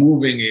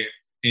moving it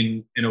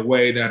in a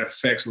way that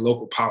affects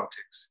local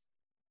politics.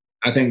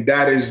 I think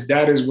that is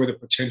where the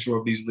potential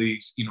of these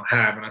leagues,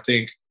 have. And I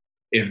think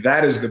if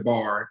that is the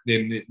bar,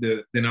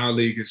 then our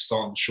league is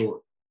falling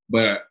short.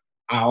 But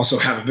I also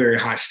have a very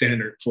high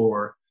standard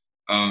for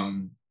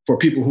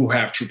people who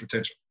have true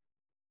potential.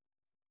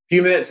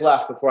 Few minutes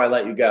left before I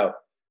let you go.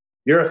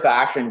 You're a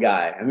fashion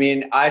guy. I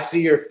mean, I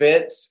see your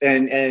fits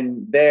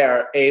and they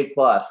are A+.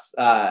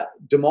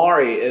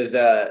 Damari is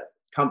a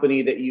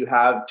company that you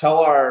have. Tell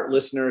our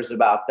listeners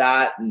about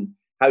that and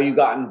how you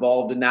got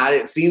involved in that.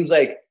 It seems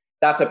like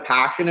that's a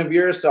passion of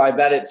yours, so I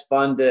bet it's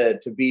fun to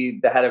be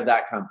the head of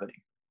that company.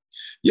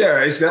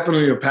 Yeah, it's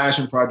definitely a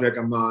passion project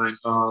of mine.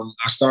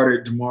 I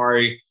started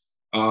Damari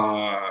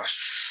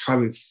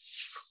probably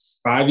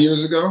 5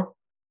 years ago.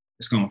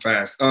 It's going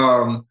fast.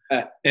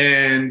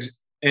 And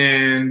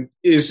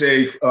it's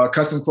a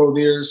custom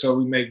clothier, so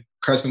we make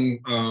custom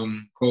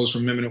clothes for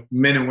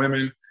men and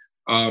women,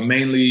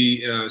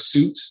 mainly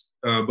suits,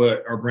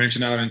 but are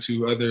branching out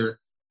into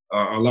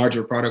a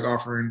larger product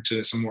offering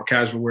to some more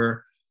casual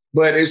wear.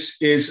 But it's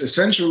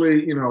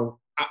essentially,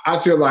 I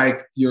feel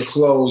like your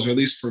clothes, or at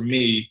least for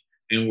me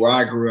and where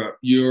I grew up,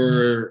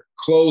 your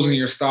clothes and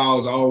your style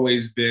has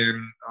always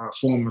been a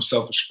form of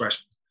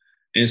self-expression.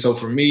 And so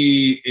for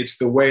me, it's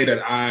the way that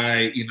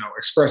I,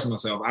 express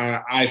myself.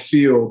 I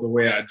feel the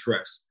way I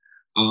dress.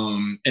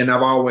 And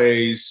I've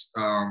always,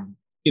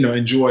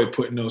 enjoyed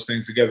putting those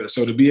things together.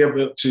 So to be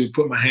able to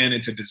put my hand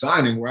into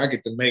designing where I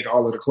get to make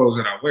all of the clothes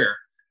that I wear,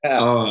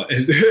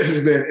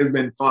 it's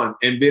been fun.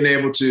 And being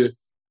able to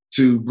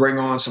bring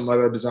on some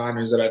other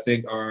designers that I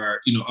think are,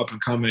 up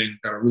and coming,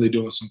 that are really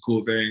doing some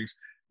cool things.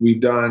 We've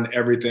done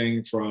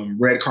everything from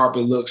red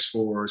carpet looks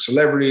for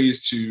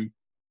celebrities to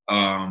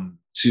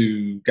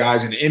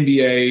guys in the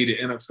NBA, the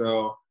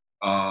NFL,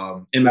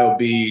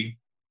 MLB.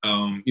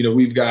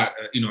 We've got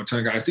a ton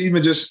of guys,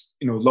 even just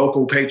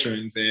local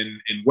patrons and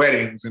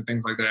weddings and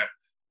things like that.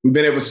 We've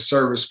been able to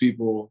service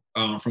people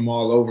from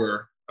all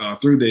over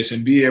through this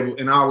and be able.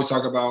 And I always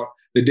talk about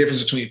the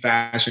difference between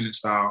fashion and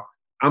style.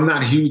 I'm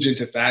not huge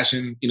into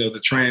fashion,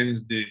 the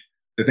trends, the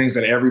things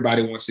that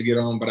everybody wants to get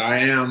on, but I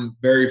am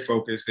very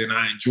focused and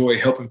I enjoy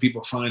helping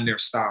people find their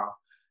style.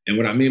 And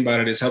what I mean by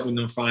that is helping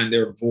them find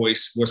their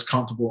voice, what's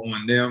comfortable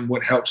on them,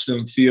 what helps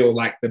them feel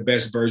like the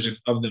best version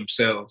of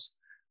themselves,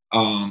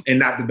 and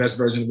not the best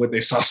version of what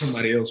they saw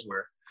somebody else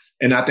wear.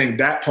 And I think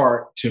that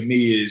part to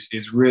me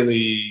is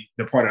really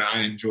the part that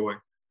I enjoy,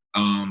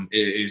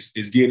 is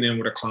getting in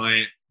with a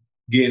client,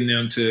 getting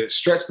them to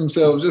stretch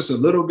themselves just a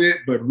little bit,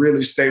 but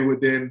really stay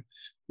within,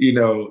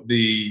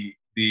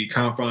 the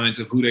confines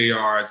of who they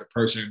are as a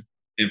person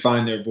and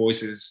find their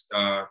voices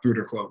through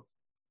their clothes.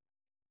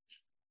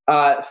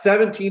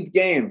 17th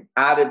game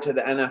added to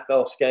the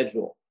NFL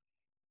schedule.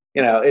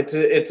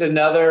 It's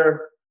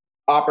another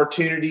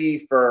opportunity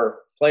for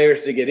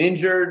players to get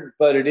injured,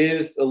 but it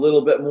is a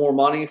little bit more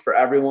money for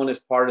everyone as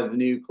part of the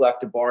new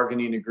collective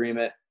bargaining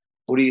agreement.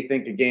 What do you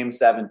think of game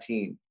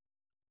 17?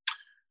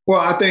 Well,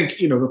 I think,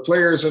 the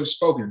players have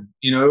spoken.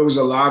 It was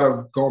a lot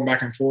of going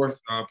back and forth.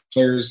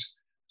 Players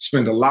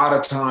spend a lot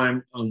of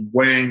time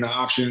weighing the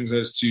options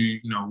as to,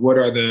 what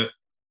are the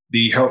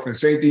health and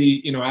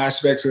safety,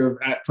 aspects of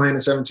playing a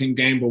 17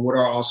 game, but what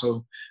are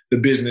also the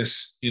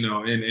business,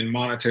 and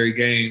monetary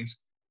gains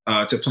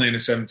to playing a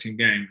 17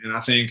 game. And I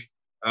think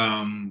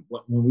when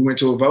we went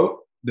to a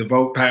vote, the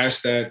vote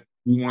passed that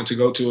we want to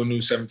go to a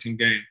new 17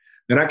 game.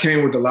 Then that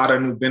came with a lot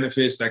of new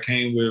benefits that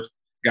came with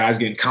guys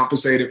getting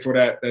compensated for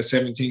that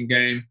 17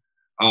 game.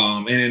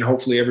 And then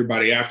hopefully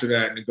everybody after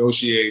that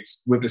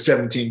negotiates with the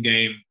 17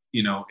 game,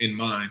 in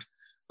mind.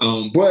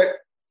 But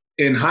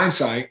in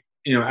hindsight,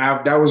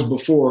 that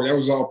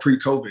was all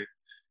pre-COVID.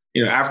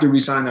 After we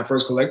signed that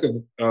first collective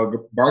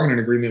bargaining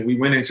agreement, we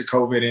went into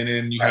COVID, and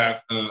then you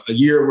have a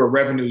year where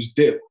revenues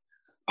dip.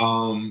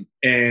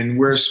 And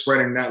we're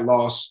spreading that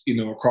loss,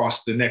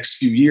 across the next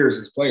few years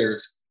as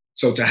players.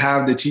 So to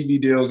have the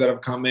TV deals that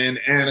have come in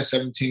and a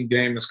 17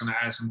 game that's going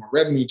to add some more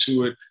revenue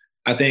to it,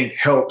 I think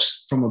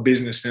helps from a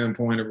business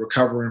standpoint of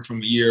recovering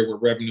from a year where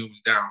revenue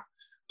was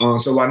down.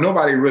 So while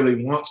nobody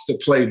really wants to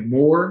play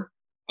more,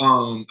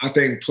 I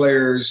think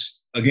players,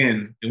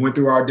 again, it went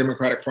through our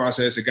democratic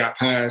process. It got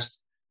passed.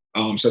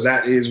 So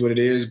that is what it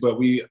is. But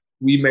we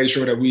made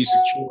sure that we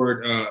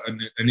secured an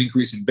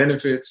increase in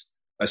benefits,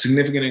 a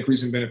significant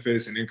increase in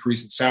benefits, an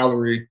increase in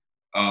salary.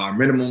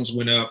 Minimums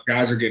went up.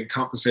 Guys are getting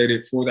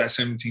compensated for that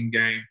 17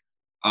 game.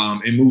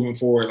 And moving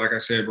forward, like I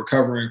said,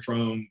 recovering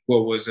from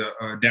what was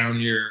a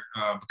down year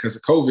because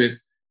of COVID,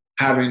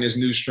 having this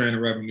new strand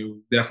of revenue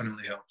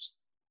definitely helps.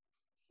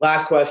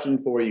 Last question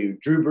for you.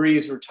 Drew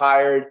Brees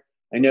retired.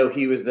 I know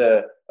he was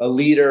a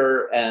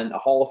leader and a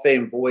Hall of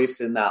Fame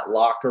voice in that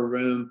locker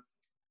room.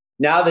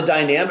 Now the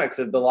dynamics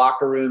of the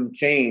locker room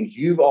change.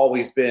 You've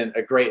always been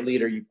a great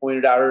leader. You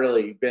pointed out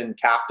earlier, you've been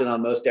captain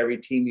on most every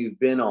team you've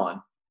been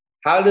on.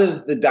 How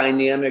does the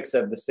dynamics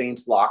of the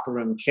Saints locker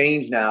room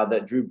change now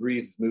that Drew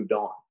Brees has moved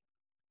on?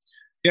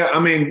 Yeah, I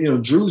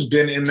mean, Drew's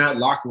been in that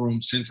locker room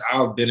since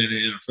I've been in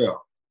the NFL.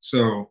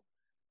 So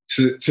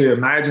to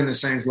imagine the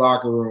Saints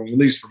locker room, at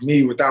least for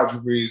me, without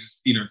Drew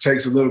Brees,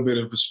 takes a little bit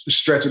of a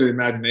stretch of the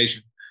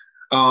imagination.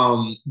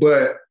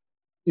 But,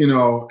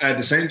 at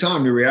the same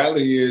time, the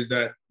reality is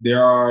that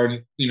there are,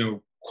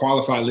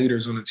 qualified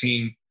leaders on the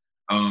team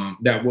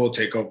that will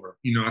take over.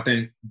 I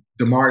think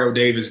DeMario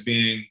Davis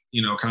being,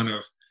 kind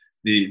of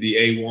the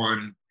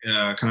A1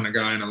 kind of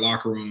guy in the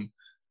locker room,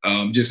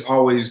 just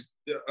always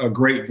a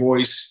great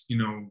voice,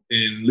 in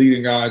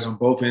leading guys on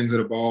both ends of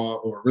the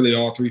ball or really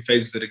all three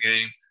phases of the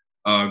game.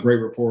 Great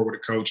rapport with the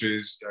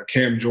coaches.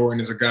 Cam Jordan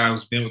is a guy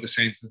who's been with the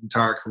Saints his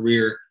entire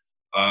career.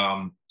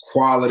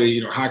 Quality,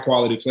 high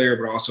quality player,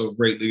 but also a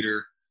great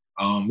leader.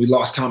 We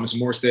lost Thomas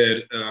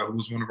Morstead, who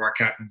was one of our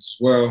captains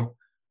as well.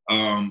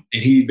 And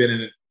he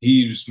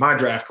was my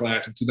draft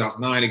class in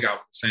 2009. He got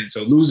with the Saints.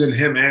 So losing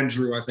him and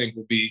Drew, I think,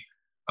 will be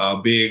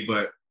big.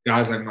 But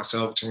guys like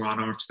myself, Teron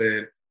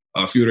Armstead,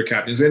 a few of the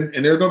captains, and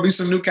there are going to be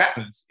some new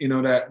captains,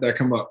 that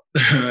come up.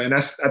 And I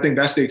think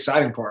that's the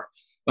exciting part.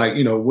 Like,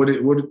 what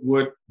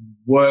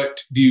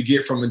do you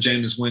get from a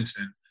Jameis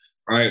Winston,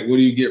 right? What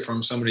do you get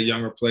from some of the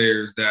younger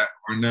players that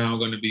are now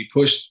going to be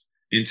pushed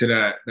into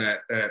that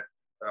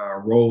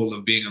role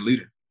of being a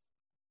leader?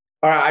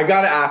 All right, I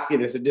got to ask you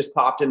this. It just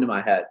popped into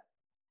my head.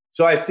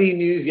 So I see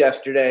news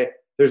yesterday.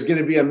 There's going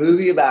to be a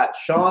movie about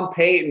Sean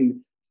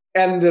Payton,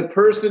 and the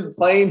person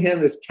playing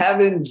him is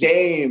Kevin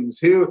James,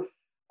 who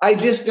I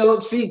just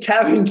don't see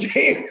Kevin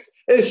James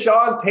as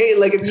Sean Payton.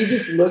 Like, if you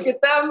just look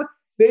at them,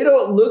 they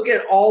don't look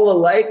at all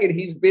alike. And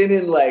he's been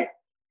in like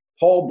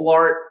Paul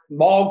Blart,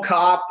 Mall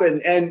Cop,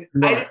 and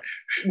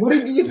what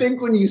did you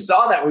think when you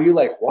saw that? Were you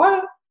like,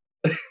 what?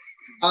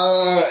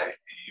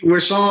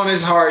 with Sean,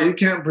 it's hard. You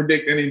can't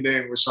predict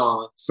anything with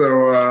Sean.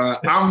 So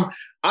I'm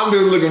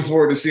just looking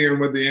forward to seeing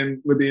what the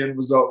end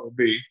result will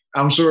be.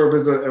 I'm sure if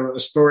it's a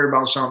story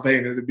about Sean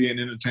Payton, it'll be an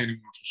entertaining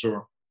one for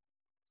sure.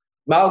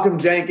 Malcolm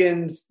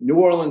Jenkins, New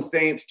Orleans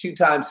Saints,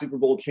 2-time Super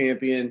Bowl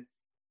champion,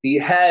 the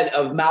head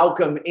of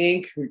Malcolm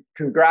Inc.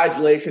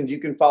 Congratulations. You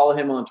can follow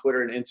him on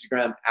Twitter and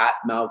Instagram at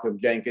Malcolm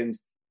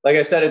Jenkins. Like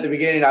I said at the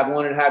beginning, I've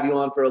wanted to have you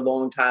on for a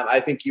long time.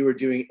 I think you were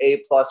doing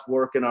A+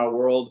 work in our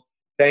world.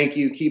 Thank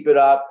you. Keep it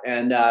up,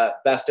 and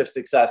best of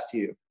success to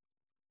you.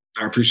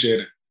 I appreciate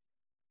it.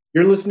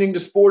 You're listening to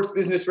Sports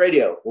Business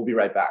Radio. We'll be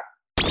right back.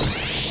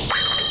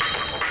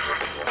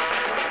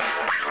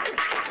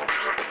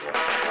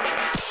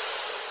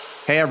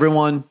 Hey,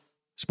 everyone.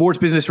 Sports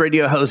Business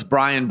Radio host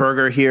Brian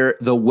Berger here.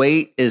 The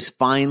wait is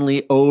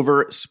finally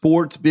over.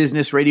 Sports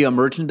Business Radio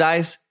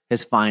merchandise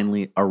has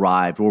finally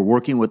arrived. We're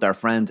working with our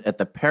friends at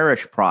the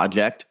Parish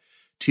Project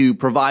to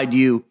provide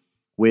you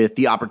with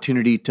the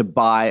opportunity to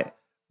buy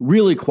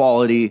really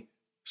quality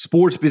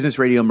Sports Business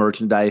Radio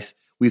merchandise.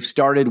 We've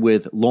started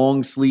with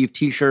long sleeve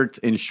t-shirts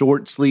and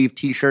short sleeve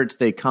t-shirts.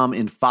 They come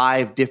in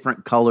 5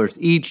 different colors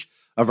each,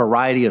 a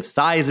variety of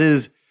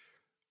sizes.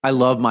 I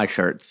love my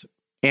shirts.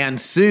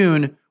 And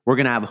soon we're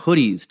going to have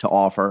hoodies to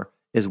offer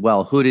as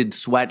well, hooded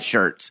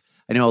sweatshirts.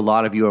 I know a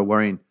lot of you are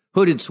wearing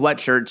hooded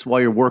sweatshirts while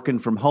you're working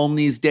from home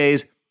these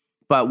days,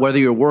 but whether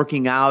you're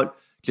working out,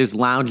 just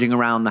lounging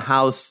around the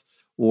house,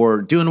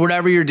 or doing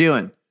whatever you're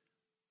doing,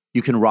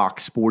 you can rock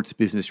Sports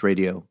Business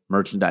Radio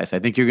merchandise. I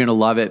think you're going to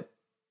love it.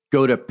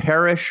 Go to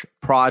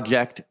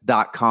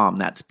parishproject.com.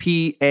 That's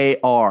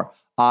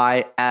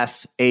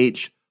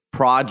PARISH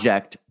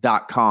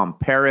project.com,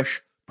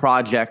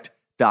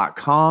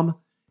 parishproject.com,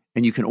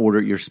 and you can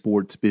order your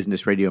Sports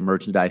Business Radio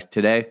merchandise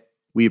today.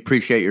 We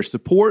appreciate your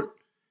support,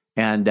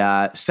 and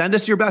send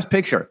us your best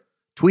picture.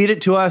 Tweet it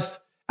to us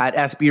at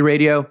SB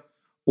Radio,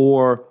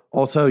 or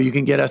also you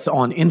can get us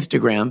on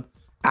Instagram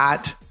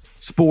at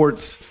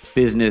Sports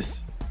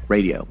Business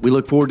Radio. We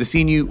look forward to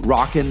seeing you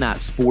rocking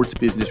that Sports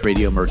Business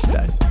Radio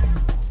merchandise.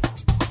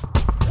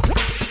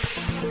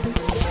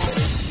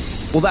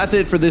 Well, that's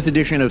it for this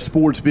edition of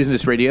Sports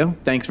Business Radio.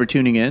 Thanks for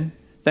tuning in.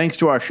 Thanks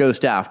to our show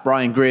staff,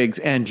 Brian Griggs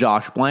and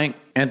Josh Blank.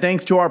 And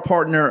thanks to our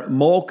partner,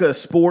 Molka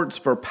Sports,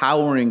 for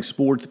powering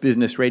Sports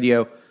Business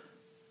Radio.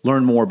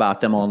 Learn more about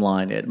them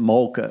online at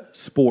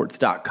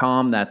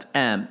molkasports.com. That's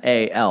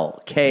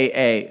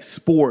MALKA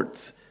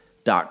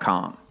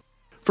sports.com.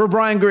 For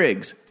Brian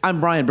Griggs, I'm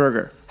Brian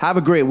Berger. Have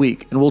a great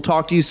week, and we'll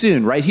talk to you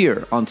soon right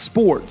here on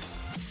Sports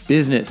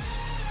Business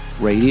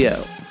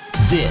Radio.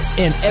 This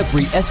and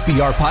every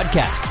SBR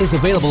podcast is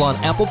available on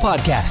Apple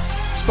Podcasts,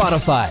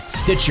 Spotify,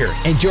 Stitcher,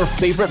 and your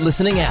favorite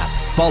listening app.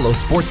 Follow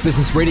Sports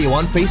Business Radio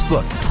on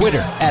Facebook,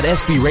 Twitter at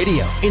SB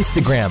Radio,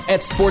 Instagram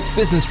at Sports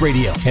Business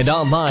Radio, and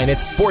online at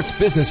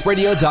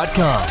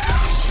sportsbusinessradio.com.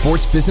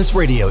 Sports Business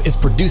Radio is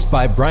produced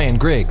by Brian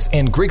Griggs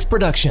and Griggs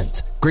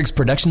Productions,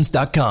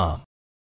 griggsproductions.com.